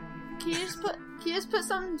toothpick. Can you just put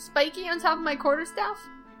some spiky on top of my quarterstaff?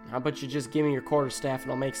 How about you just give me your quarterstaff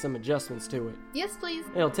and I'll make some adjustments to it. Yes, please.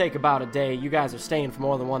 It'll take about a day. You guys are staying for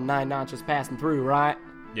more than 1 night, not just passing through, right?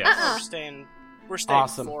 Yes. Uh-uh. We're staying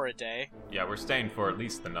Awesome. for a day. Yeah, we're staying for at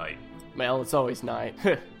least the night. Well, it's always night.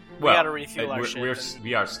 We gotta refuel our we're, ship.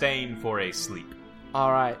 we are staying for a sleep.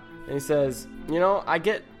 Alright. And he says,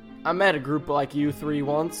 I met a group like you three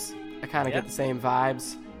once. I kind of Yeah. get the same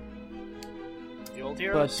vibes. The old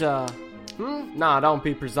heroes. But, nah, don't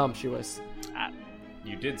be presumptuous.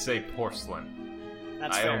 You did say porcelain.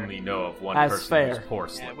 That's I fair. only know of one That's person fair. who's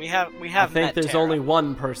porcelain. Yeah, we have I think met there's Tara. only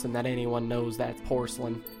one person that anyone knows that's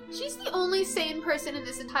porcelain. She's the only sane person in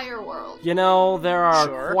this entire world. There are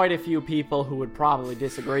Sure. quite a few people who would probably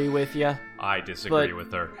disagree with you. I disagree But-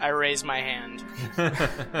 with her. I raise my hand.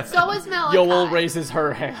 So is Malachi. Yoel raises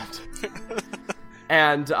her hand.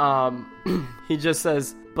 And, he just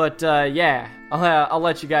says, but, yeah, I'll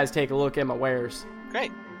let you guys take a look at my wares.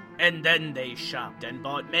 Great. And then they shopped and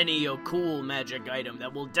bought many a cool magic item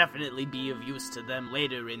that will definitely be of use to them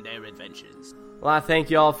later in their adventures. Well, I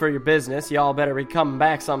thank you all for your business. Y'all better be coming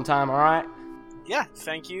back sometime, alright? Yeah,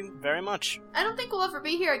 thank you very much. I don't think we'll ever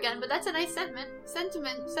be here again, but that's a nice sentiment.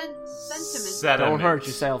 Sentiment. Don't hurt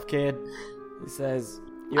yourself, kid. He says,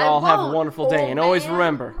 you I all have a won't, wonderful day, old and always man.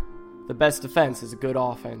 remember, the best defense is a good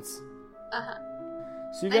offense. Uh-huh.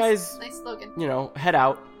 So you guys, Nice slogan. head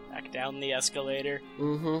out. Back down the escalator.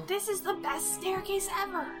 Mm-hmm. This is the best staircase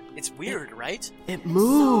ever. It's weird, right? It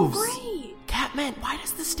moves! So great. Catman, why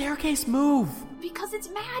does the staircase move? Because it's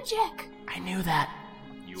magic. I knew that.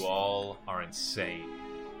 You all are insane.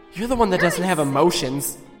 You're the one that doesn't have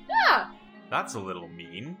emotions. Yeah. That's a little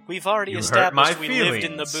mean. We've already You hurt established my we lived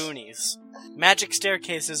in the feelings. boonies. Magic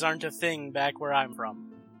staircases aren't a thing back where I'm from.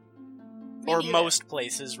 Me Or neither. most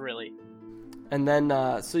places, really. And then,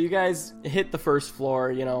 so you guys hit the first floor,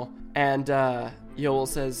 and, Yoel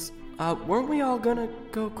says, weren't we all gonna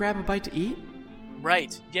go grab a bite to eat?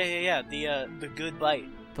 Right. Yeah. The good bite.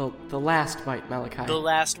 The last bite, Malachi. The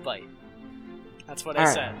last bite. That's what I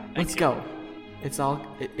Alright, said. Thank let's you. go.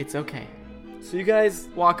 It's okay. So you guys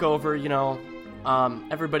walk over,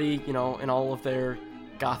 everybody, in all of their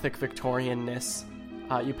gothic Victorianness.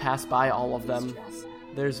 You pass by all of them. Dress.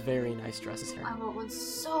 There's very nice dresses here. I want one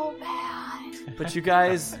so bad. But you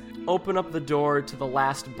guys open up the door to the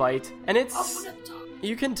last bite, and Open up the door.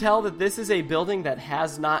 you can tell that this is a building that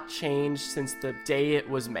has not changed since the day it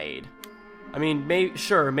was made. I mean,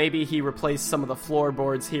 maybe he replaced some of the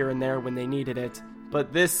floorboards here and there when they needed it,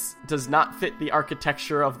 but this does not fit the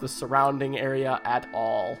architecture of the surrounding area at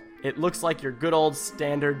all. It looks like your good old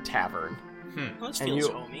standard tavern. Well, this And feels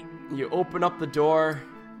you- homey. You open up the door,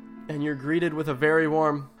 and you're greeted with a very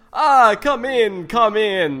warm, "Ah, come in, come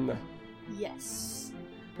in!" Yes.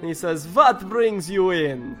 And he says, "What brings you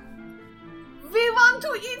in?" We want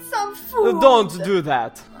to eat some food. Don't do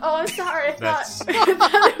that. Oh, I'm sorry. I That's- thought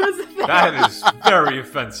it was a thing. That is very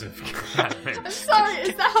offensive, Catman. I'm sorry.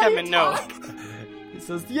 Is that how Kevin, you no. talk? He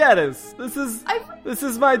says, "Yes, this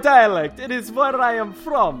is my dialect. It is where I am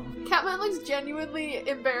from." Catman looks genuinely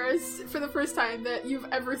embarrassed for the first time that you've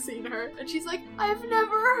ever seen her. And she's like, I've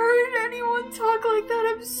never heard anyone talk like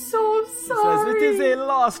that. I'm so He sorry. says, "It is a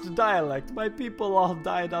lost dialect. My people all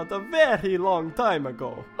died out a very long time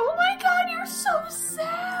ago." Oh my god, you're so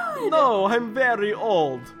sad. No, I'm very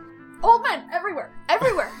old. Old men everywhere.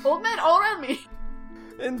 Everywhere. Old men all around me.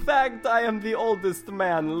 In fact, I am the oldest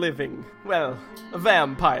man living. Well, a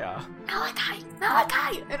vampire.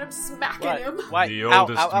 Malachi. And I'm smacking him. Why? The Ow,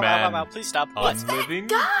 oldest ow, ow, man ow, ow, please stop. unliving?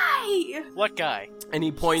 Guy. What guy? And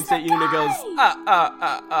he points at you and he goes,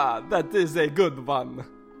 that is a good one.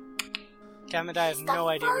 Damn it, I have no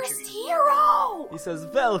idea what you're... hero! He says,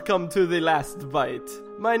 "Welcome to the last bite.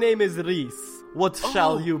 My name is Reese. What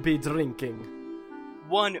shall you be drinking?"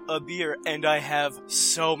 One, a beer, and I have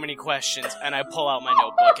so many questions, and I pull out my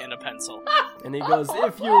notebook and a pencil. And he goes,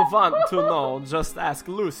 "If you want to know, just ask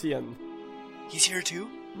Lucien." He's here too?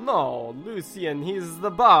 No, Lucien, he's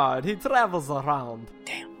the bard. He travels around.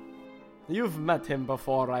 Damn. You've met him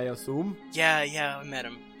before, I assume. Yeah, I met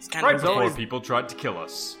him. He's kind Right of before always- people tried to kill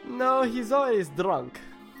us. No, he's always drunk.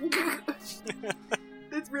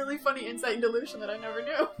 It's really funny insight and delusion that I never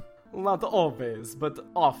knew. Not always, but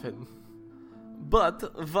often. But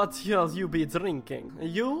what shall you be drinking?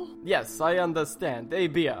 You? Yes, I understand. A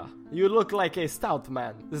beer. You look like a stout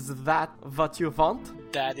man. Is that what you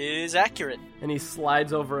want? That is accurate. And he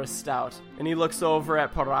slides over a stout. And he looks over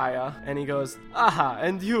at Pariah. And he goes, "Aha,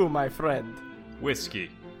 and you, my friend." Whiskey.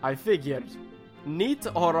 I figured. Neat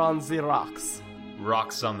or on the rocks?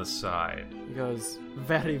 Rocks on the side. He goes,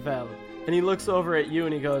 "Very well." And he looks over at you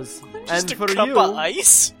and he goes, Just "And a for cup you..." of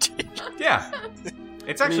ice? Yeah.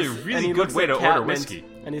 It's actually a And really he good looks way at to order Catmint, whiskey.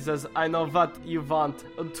 And he says, "I know what you want.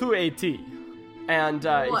 2 AT." And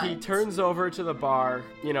he What? turns over to the bar,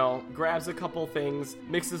 grabs a couple things,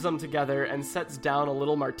 mixes them together, and sets down a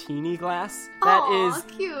little martini glass that Aw, is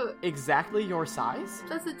cute. exactly your size.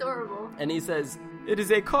 That's adorable. And he says, "It is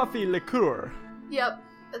a coffee liqueur." Yep,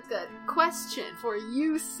 that's good. Question for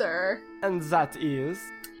you, sir. And that is...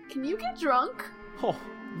 Can you get drunk? Oh,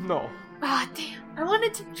 no. Ah, damn. I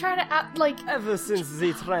wanted to try to act like, Ever since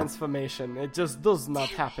the transformation, it just does not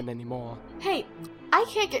happen anymore. hey, I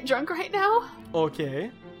can't get drunk right now.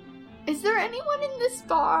 Okay. Is there anyone in this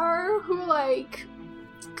bar who,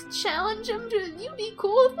 could challenge him to, you be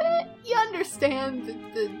cool with it? You understand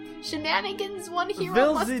the shenanigans one hero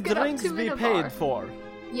Will must the get up drinks to be in a paid bar? for?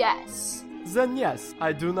 Yes. Then yes,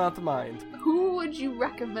 I do not mind. Who would you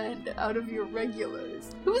recommend out of your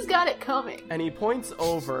regulars? Who's got it coming? And he points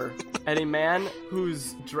over at a man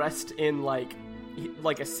who's dressed in like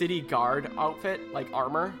a city guard outfit, like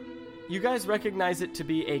armor. You guys recognize it to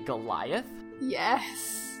be a Goliath?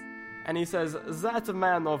 Yes. And he says, "That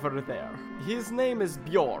man over there, his name is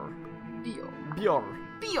Bjor. Bjor.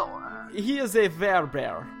 Bjorn. He is a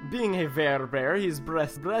werebear. Being a werebear, he's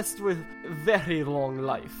blessed with very long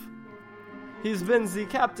life. He's been the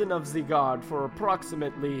captain of the guard for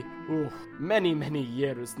approximately, many, many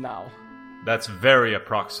years now. That's very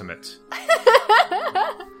approximate.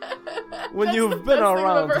 When That's you've the been best thing I've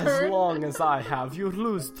around ever as heard. long as I have, you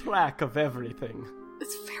lose track of everything."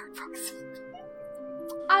 It's very proximate.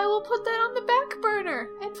 I will put that on the back burner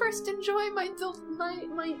and first enjoy my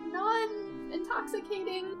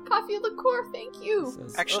non-intoxicating coffee liqueur. Thank you.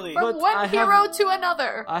 Says, Actually- From "But one I hero have, to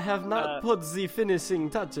another. I have not put the finishing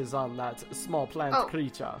touches on that small plant Oh.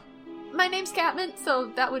 creature." My name's Catmint, so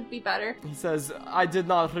that would be better. He says, "I did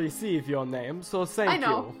not receive your name, so thank I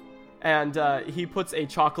know. you." And he puts a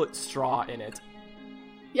chocolate straw in it.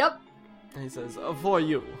 Yep. And he says, "For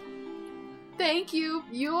you." Thank you.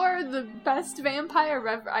 You're the best vampire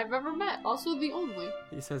I've ever met. Also the only.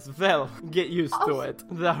 He says, "Well, get used to Oh. it.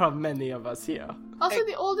 There are many of us here." Also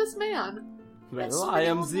the oldest man. That's Well, so I many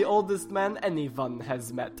am old the men. oldest man anyone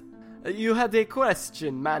has met. You had a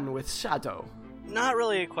question, man with shadow. Not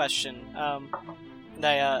really a question. And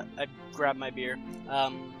I grab my beer.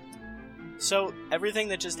 So, everything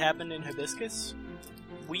that just happened in Hibiscus,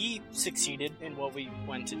 we succeeded in what we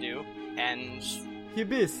went to do, and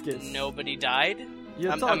Hibiscus. nobody died.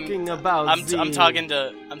 You're I'm talking about I'm the... talking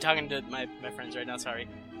to my friends right now, sorry.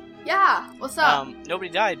 Yeah. What's up? Nobody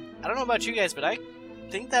died. I don't know about you guys, but I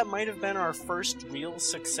think that might have been our first real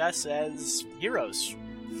success as heroes.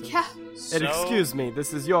 Yeah. So, Excuse me,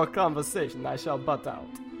 this is your conversation. I shall butt out.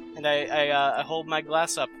 And I hold my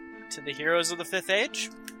glass up to the heroes of the Fifth Age.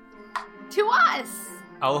 To us.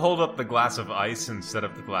 I'll hold up the glass of ice instead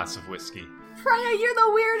of the glass of whiskey. Freya, you're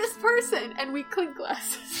the weirdest person. And we clink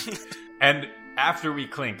glasses. And after we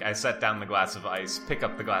clink, I set down the glass of ice, pick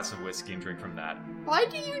up the glass of whiskey, and drink from that. Why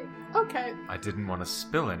do you... Okay. I didn't want to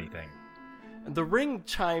spill anything. And the ring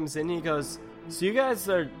chimes in. He goes, "So you guys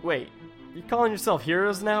are... Wait, you calling yourself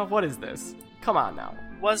heroes now? What is this? Come on now."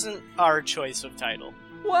 Wasn't our choice of title.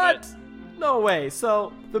 What? No way.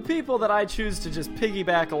 So, the people that I choose to just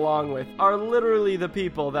piggyback along with are literally the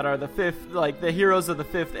people that are the the heroes of the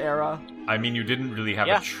 5th era. I mean, you didn't really have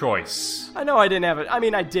Yeah. a choice. I know I didn't have it. I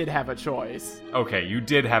mean, I did have a choice. Okay, you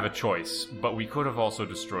did have a choice, but we could have also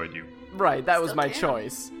destroyed you. Right, that was Still my can.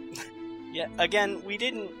 choice. Yeah, again, we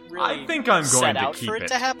didn't really I think I'm going set to out keep for it it.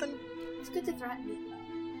 to happen. It's good to threaten me.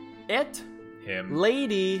 It, Him.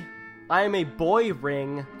 lady, I am a boy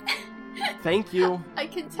ring. Thank you. I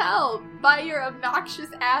can tell by your obnoxious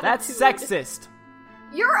attitude. That's sexist.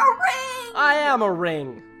 You're a ring! I am a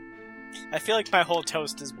ring. I feel like my whole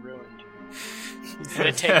toast is ruined. I'm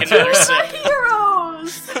gonna take another sip.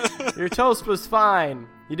 Heroes! Your toast was fine.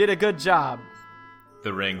 You did a good job.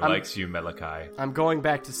 The ring likes you, Malachi. I'm going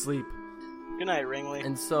back to sleep. Good night, Ringley.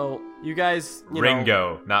 And so, you guys, you know...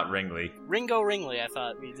 Ringo, not Ringley. Ringley, I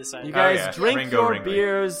thought we decided. You guys yeah. drink Ringo your Ringley.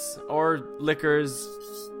 beers or liquors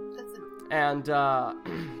and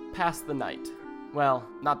pass the night. Well,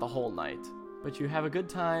 not the whole night, but you have a good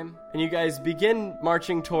time. And you guys begin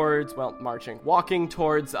walking towards,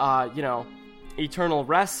 eternal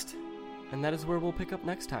rest. And that is where we'll pick up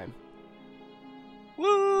next time.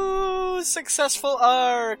 Woo! Successful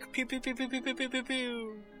arc! Pew pew pew pew pew pew pew pew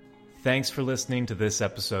pew. Thanks for listening to this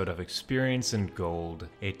episode of Experience in Gold,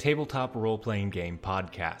 a tabletop role-playing game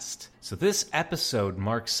podcast. So this episode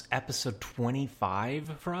marks episode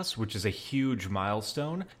 25 for us, which is a huge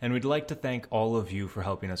milestone, and we'd like to thank all of you for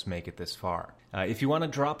helping us make it this far. If you want to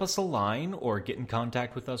drop us a line or get in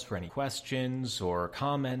contact with us for any questions or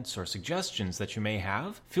comments or suggestions that you may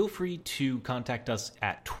have, feel free to contact us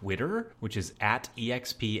at Twitter, which is at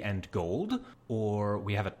expandgold, or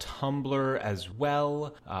we have a Tumblr as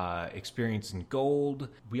well, Experience in Gold.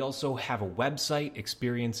 We also have a website,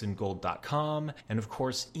 experienceingold.com, and of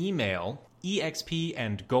course email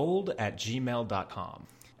expandgold@gmail.com.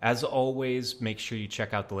 As always, make sure you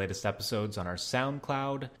check out the latest episodes on our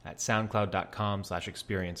SoundCloud at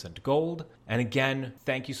soundcloud.com/experienceandgold. And again,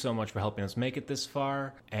 thank you so much for helping us make it this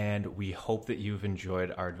far, and we hope that you've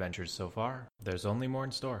enjoyed our adventures so far. There's only more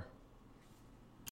in store.